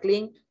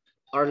cycling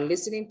or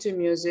listening to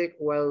music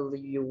while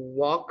you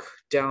walk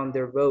down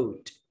the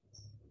road.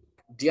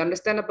 Do you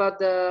understand about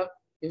the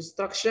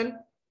instruction?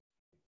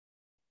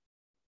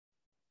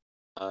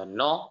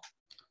 No.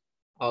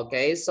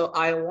 Okay, so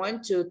I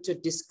want you to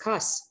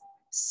discuss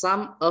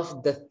some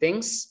of the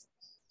things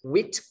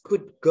which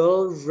could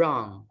go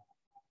wrong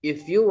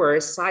if you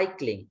were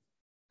cycling.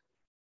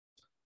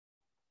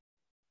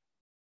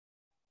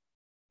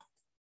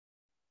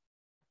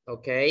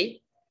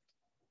 Okay,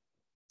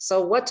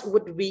 so what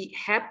would be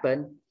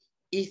happen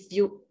if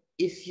you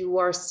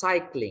are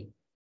cycling?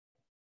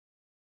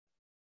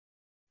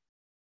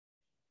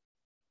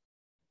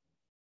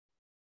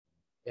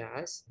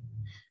 Yes,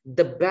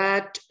 the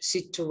bad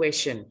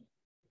situation.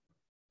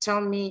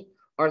 Tell me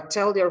or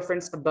tell your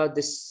friends about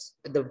this,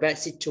 the bad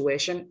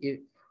situation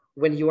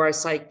when you are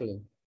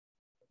cycling,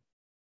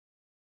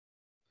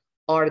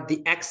 or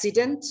the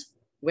accident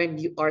when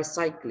you are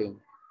cycling.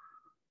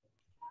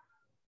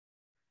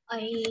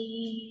 I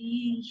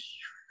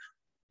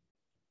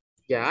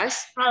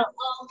Yes. fell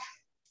off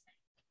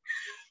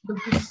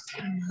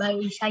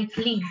by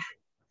cycling.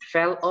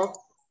 Fell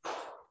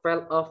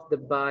off the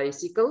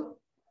bicycle.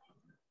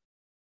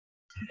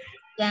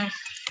 Yes.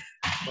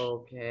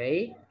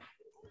 Okay.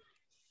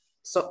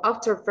 So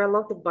after fell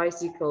off the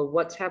bicycle,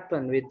 what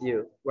happened with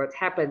you? What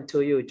happened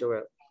to you,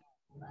 Joel?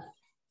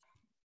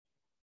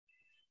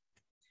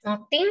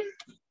 Nothing.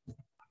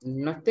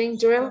 Nothing,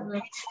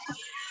 Joel?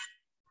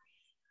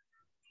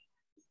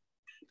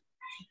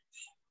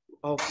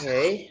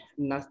 Okay,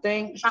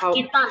 nothing.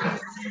 Sakitan.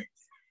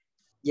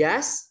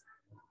 Yes?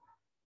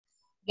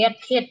 Get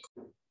hit.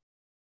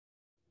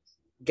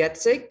 Get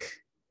sick?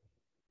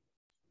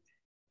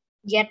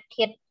 Get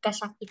hit.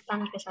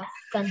 Kesakitan.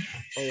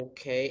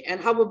 Okay, and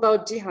how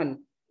about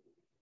Jihan?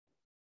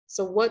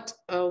 So what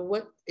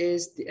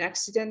is the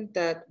accident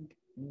that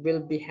will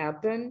be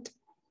happened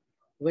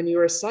when you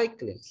are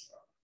cycling?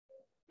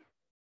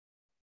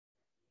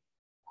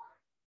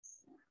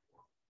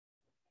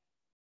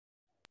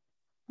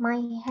 My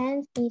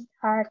hand is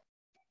hurt.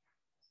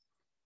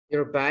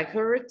 Your back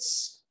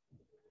hurts?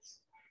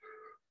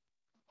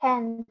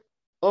 Hand.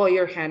 Oh,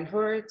 your hand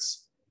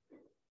hurts?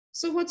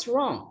 So what's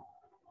wrong?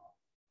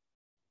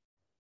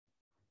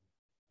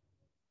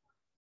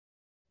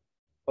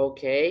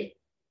 Okay,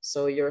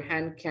 so your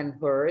hand can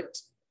hurt.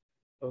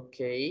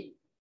 Okay.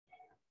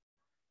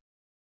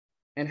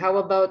 And how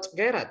about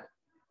Gerard?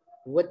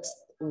 What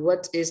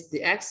is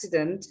the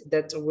accident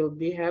that will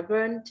be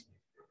happened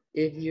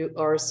if you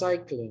are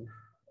cycling?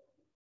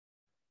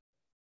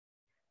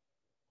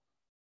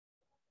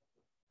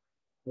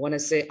 Want to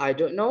say, I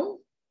don't know?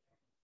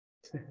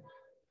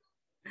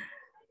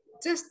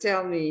 Just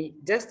tell me,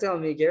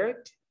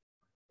 Gerard.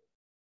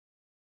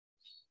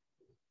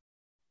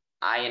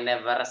 I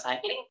never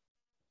cycling.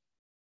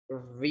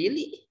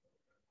 Really?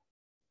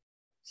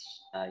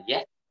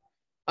 Yes.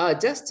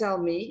 Just tell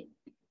me,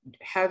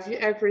 have you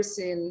ever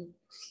seen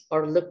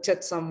or looked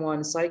at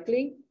someone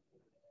cycling?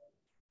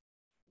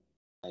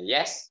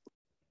 Yes.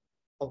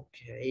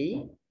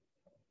 Okay.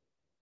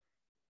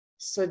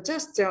 So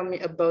just tell me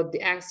about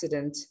the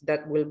accident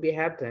that will be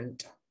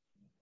happened.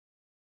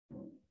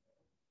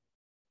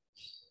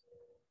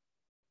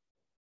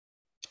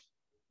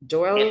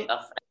 Joel? Hit a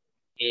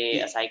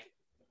friend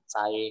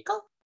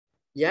cycle.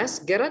 Yes,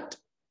 Gerard?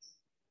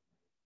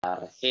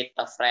 Hit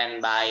a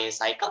friend by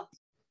cycle.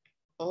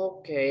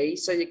 Okay,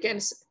 so you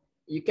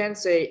can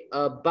say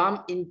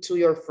bump into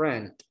your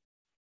friend.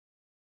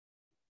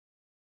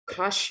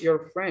 Crush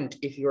your friend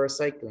if you are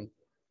cycling.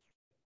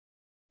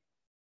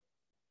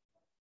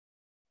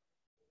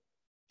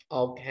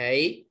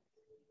 Okay.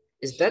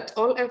 Is that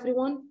all,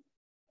 everyone?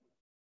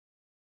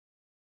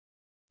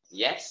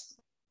 Yes.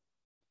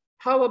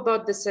 How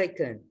about the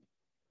second?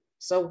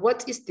 So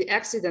what is the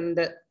accident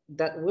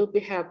that will be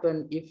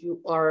happen if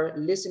you are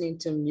listening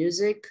to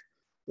music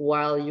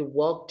while you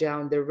walk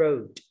down the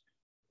road?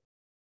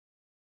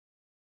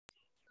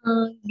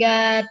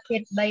 Get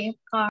hit by a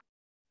car.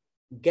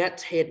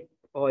 Get hit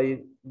or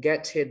you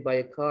get hit by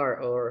a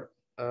car, or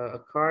a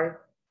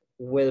car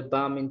will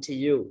bump into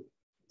you,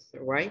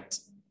 right?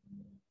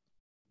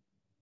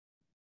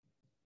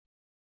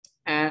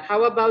 And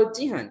how about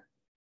Jihan?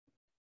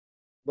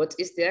 What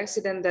is the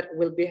accident that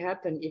will be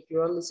happen if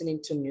you are listening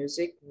to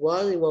music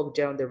while you walk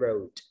down the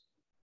road?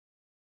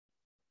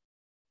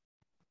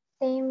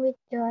 Same with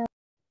Joel.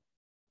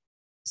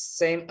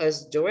 Same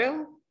as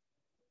Joel?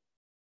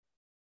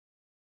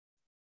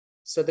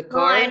 So the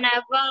No, I car,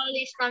 never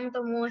listen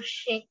to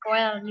music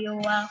while you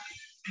walk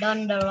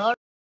down the road.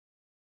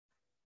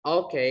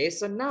 okay,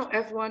 so now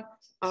everyone,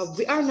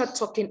 we are not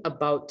talking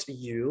about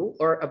you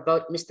or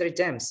about Mr.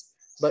 James,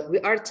 but we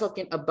are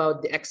talking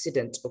about the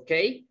accident,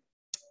 okay?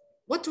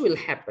 What will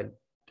happen?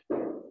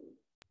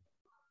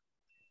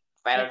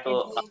 Fell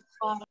to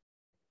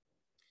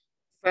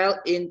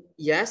Fell in,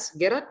 yes,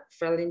 get it?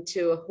 Fell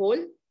into a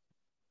hole?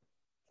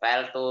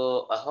 fell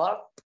to a hole.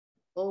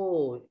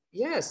 Oh,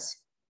 yes.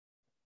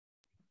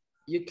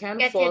 You can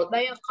Get fall. hit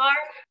by a car.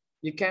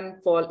 You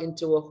can fall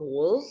into a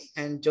hole,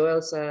 and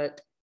Joel said,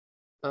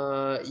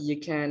 you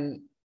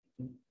can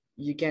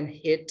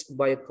hit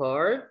by a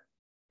car.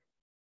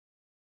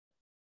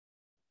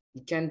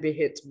 You can be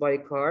hit by a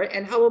car.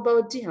 And how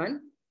about Jihan?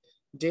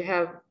 Do you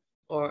have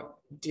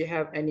do you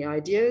have any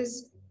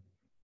ideas?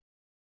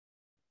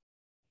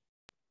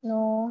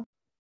 No.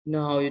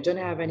 No, you don't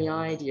have any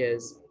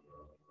ideas.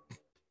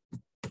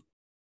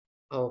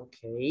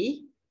 Okay.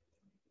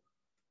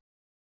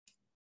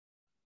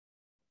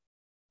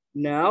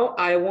 Now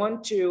I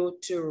want you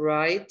to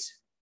write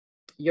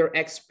your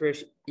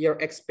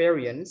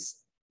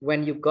experience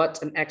when you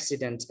got an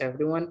accident,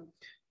 everyone.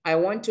 I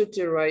want you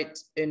to write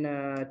in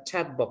a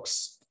chat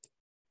box.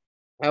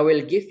 I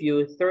will give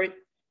you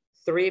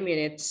 3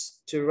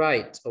 minutes to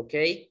write,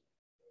 okay?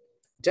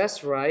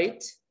 Just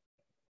write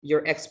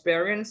your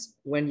experience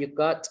when you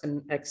got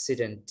an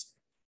accident.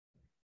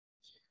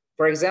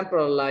 For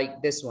example,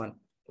 like this one.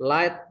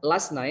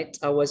 Last night,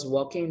 I was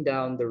walking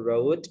down the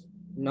road,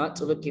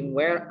 not looking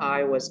where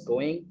I was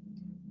going.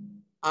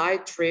 I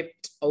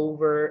tripped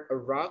over a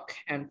rock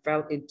and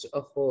fell into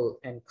a hole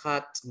and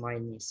cut my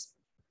knees.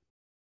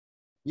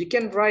 You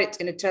can write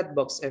in the chat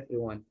box,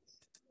 everyone.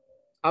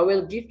 I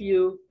will give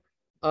you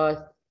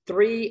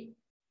 3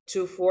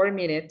 to 4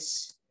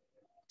 minutes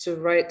to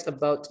write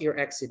about your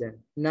accident.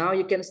 Now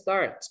you can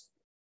start.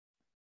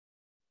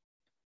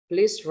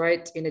 Please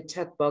write in the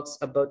chat box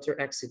about your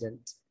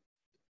accident.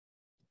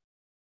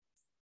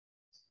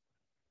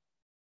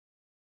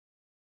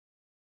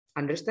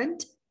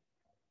 Understand?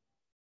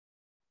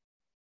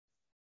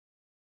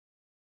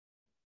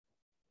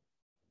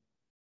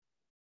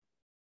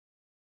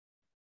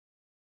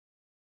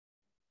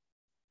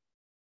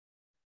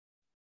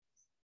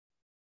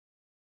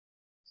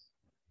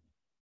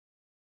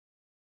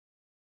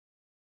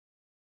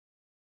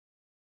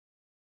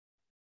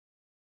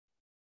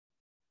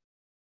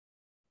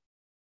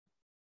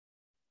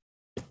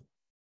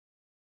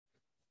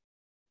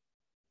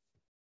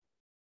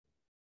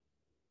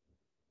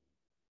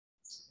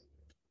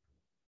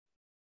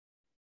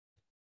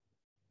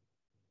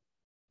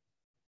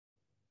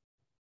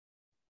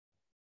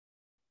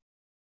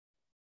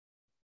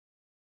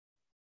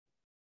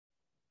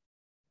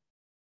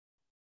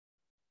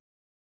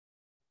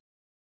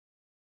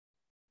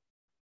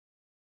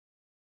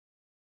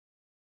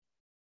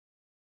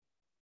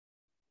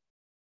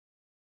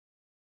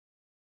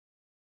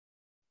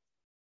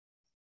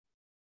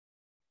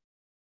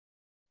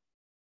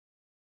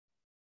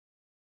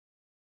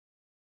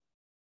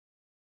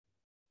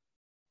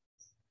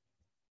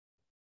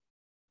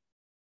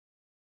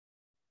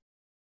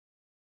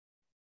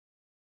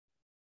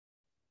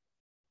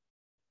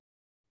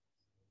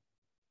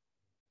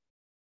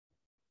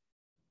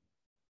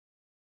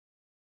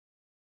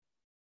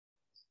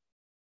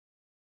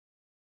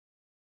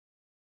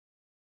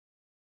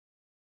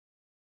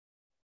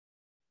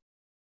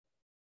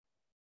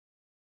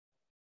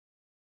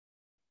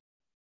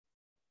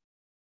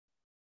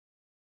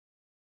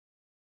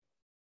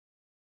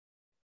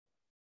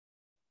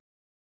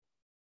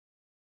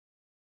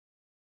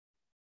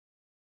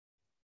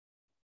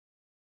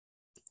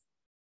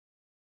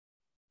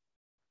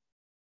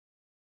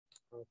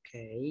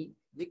 Okay,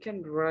 you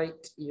can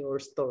write your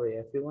story,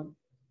 everyone.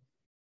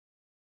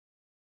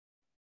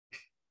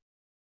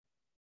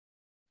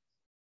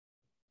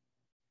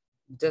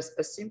 Just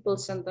a simple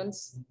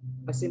sentence,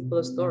 a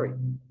simple story.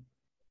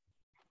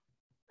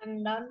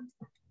 I'm done.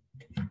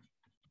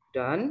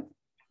 Done.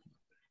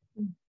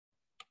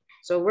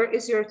 So where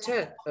is your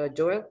chat,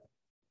 Joel?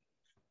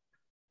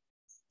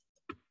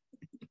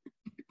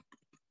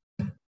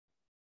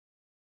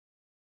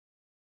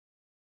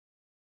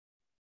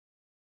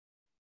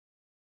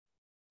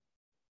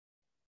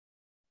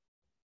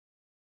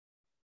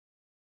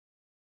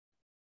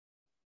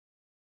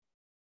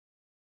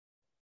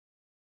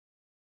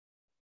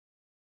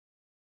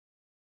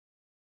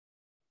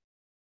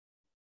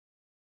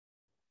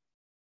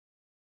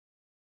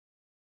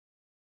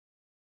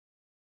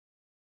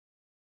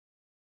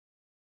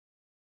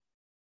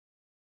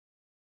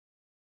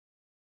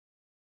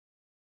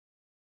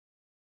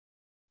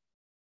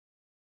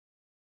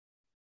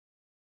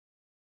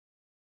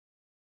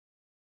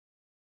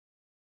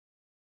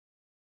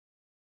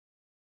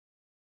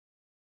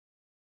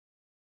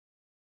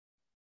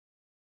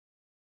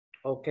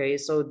 Okay,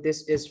 so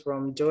this is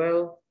from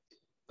Joel.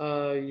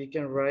 You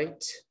can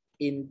write,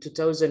 in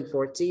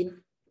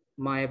 2014,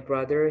 my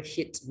brother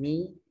hit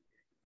me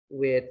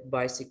with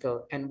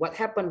bicycle. And what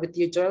happened with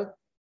you, Joel?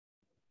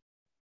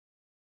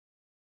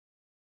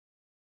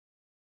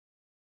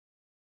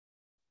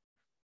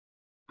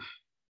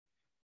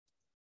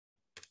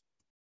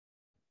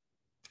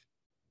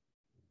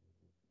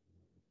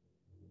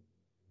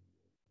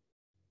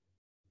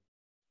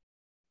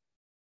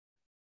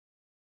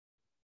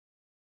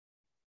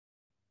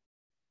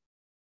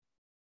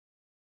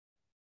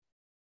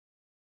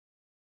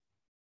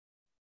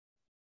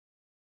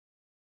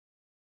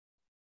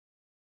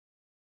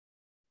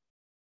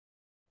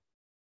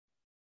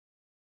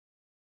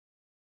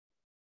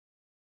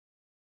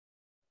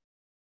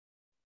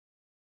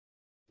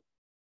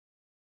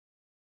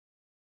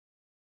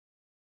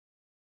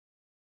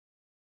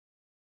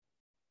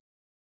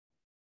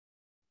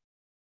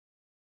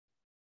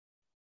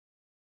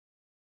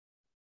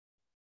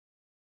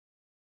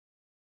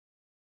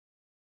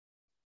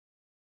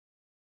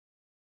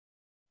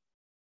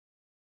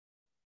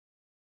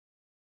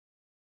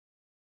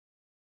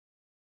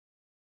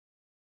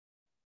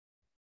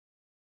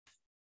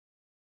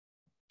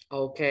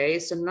 Okay,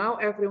 so now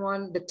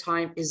everyone, the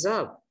time is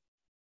up.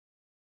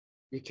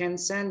 You can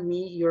send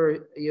me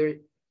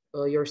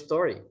your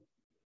story.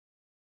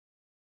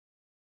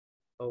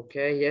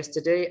 Okay,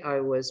 yesterday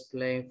I was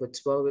playing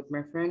football with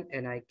my friend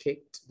and I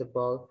kicked the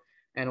ball,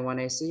 and when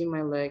I see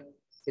my leg,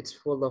 it's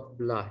full of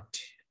blood.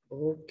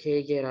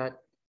 Okay, Gerard,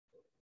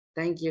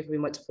 thank you very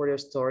much for your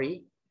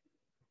story.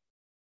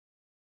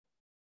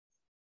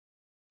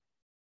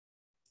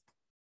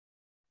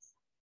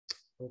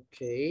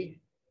 Okay,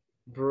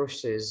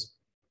 bruises.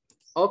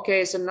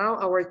 Okay, so now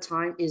our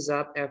time is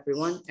up,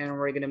 everyone, and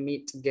we're gonna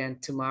meet again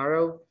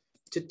tomorrow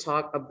to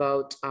talk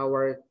about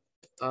our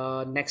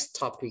next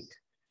topic.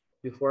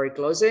 Before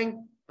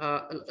closing,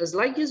 as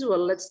like usual,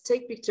 let's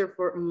take picture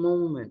for a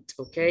moment,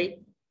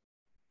 okay?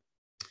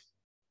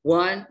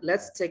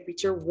 Let's take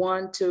picture,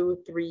 1,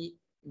 2, 3,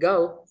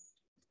 go.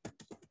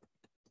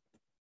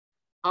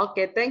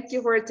 Okay, thank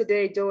you for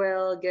today,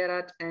 Joel,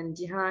 Gerard, and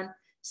Jihan.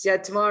 See you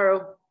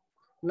tomorrow.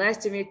 Nice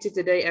to meet you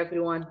today,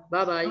 everyone.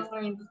 Bye-bye.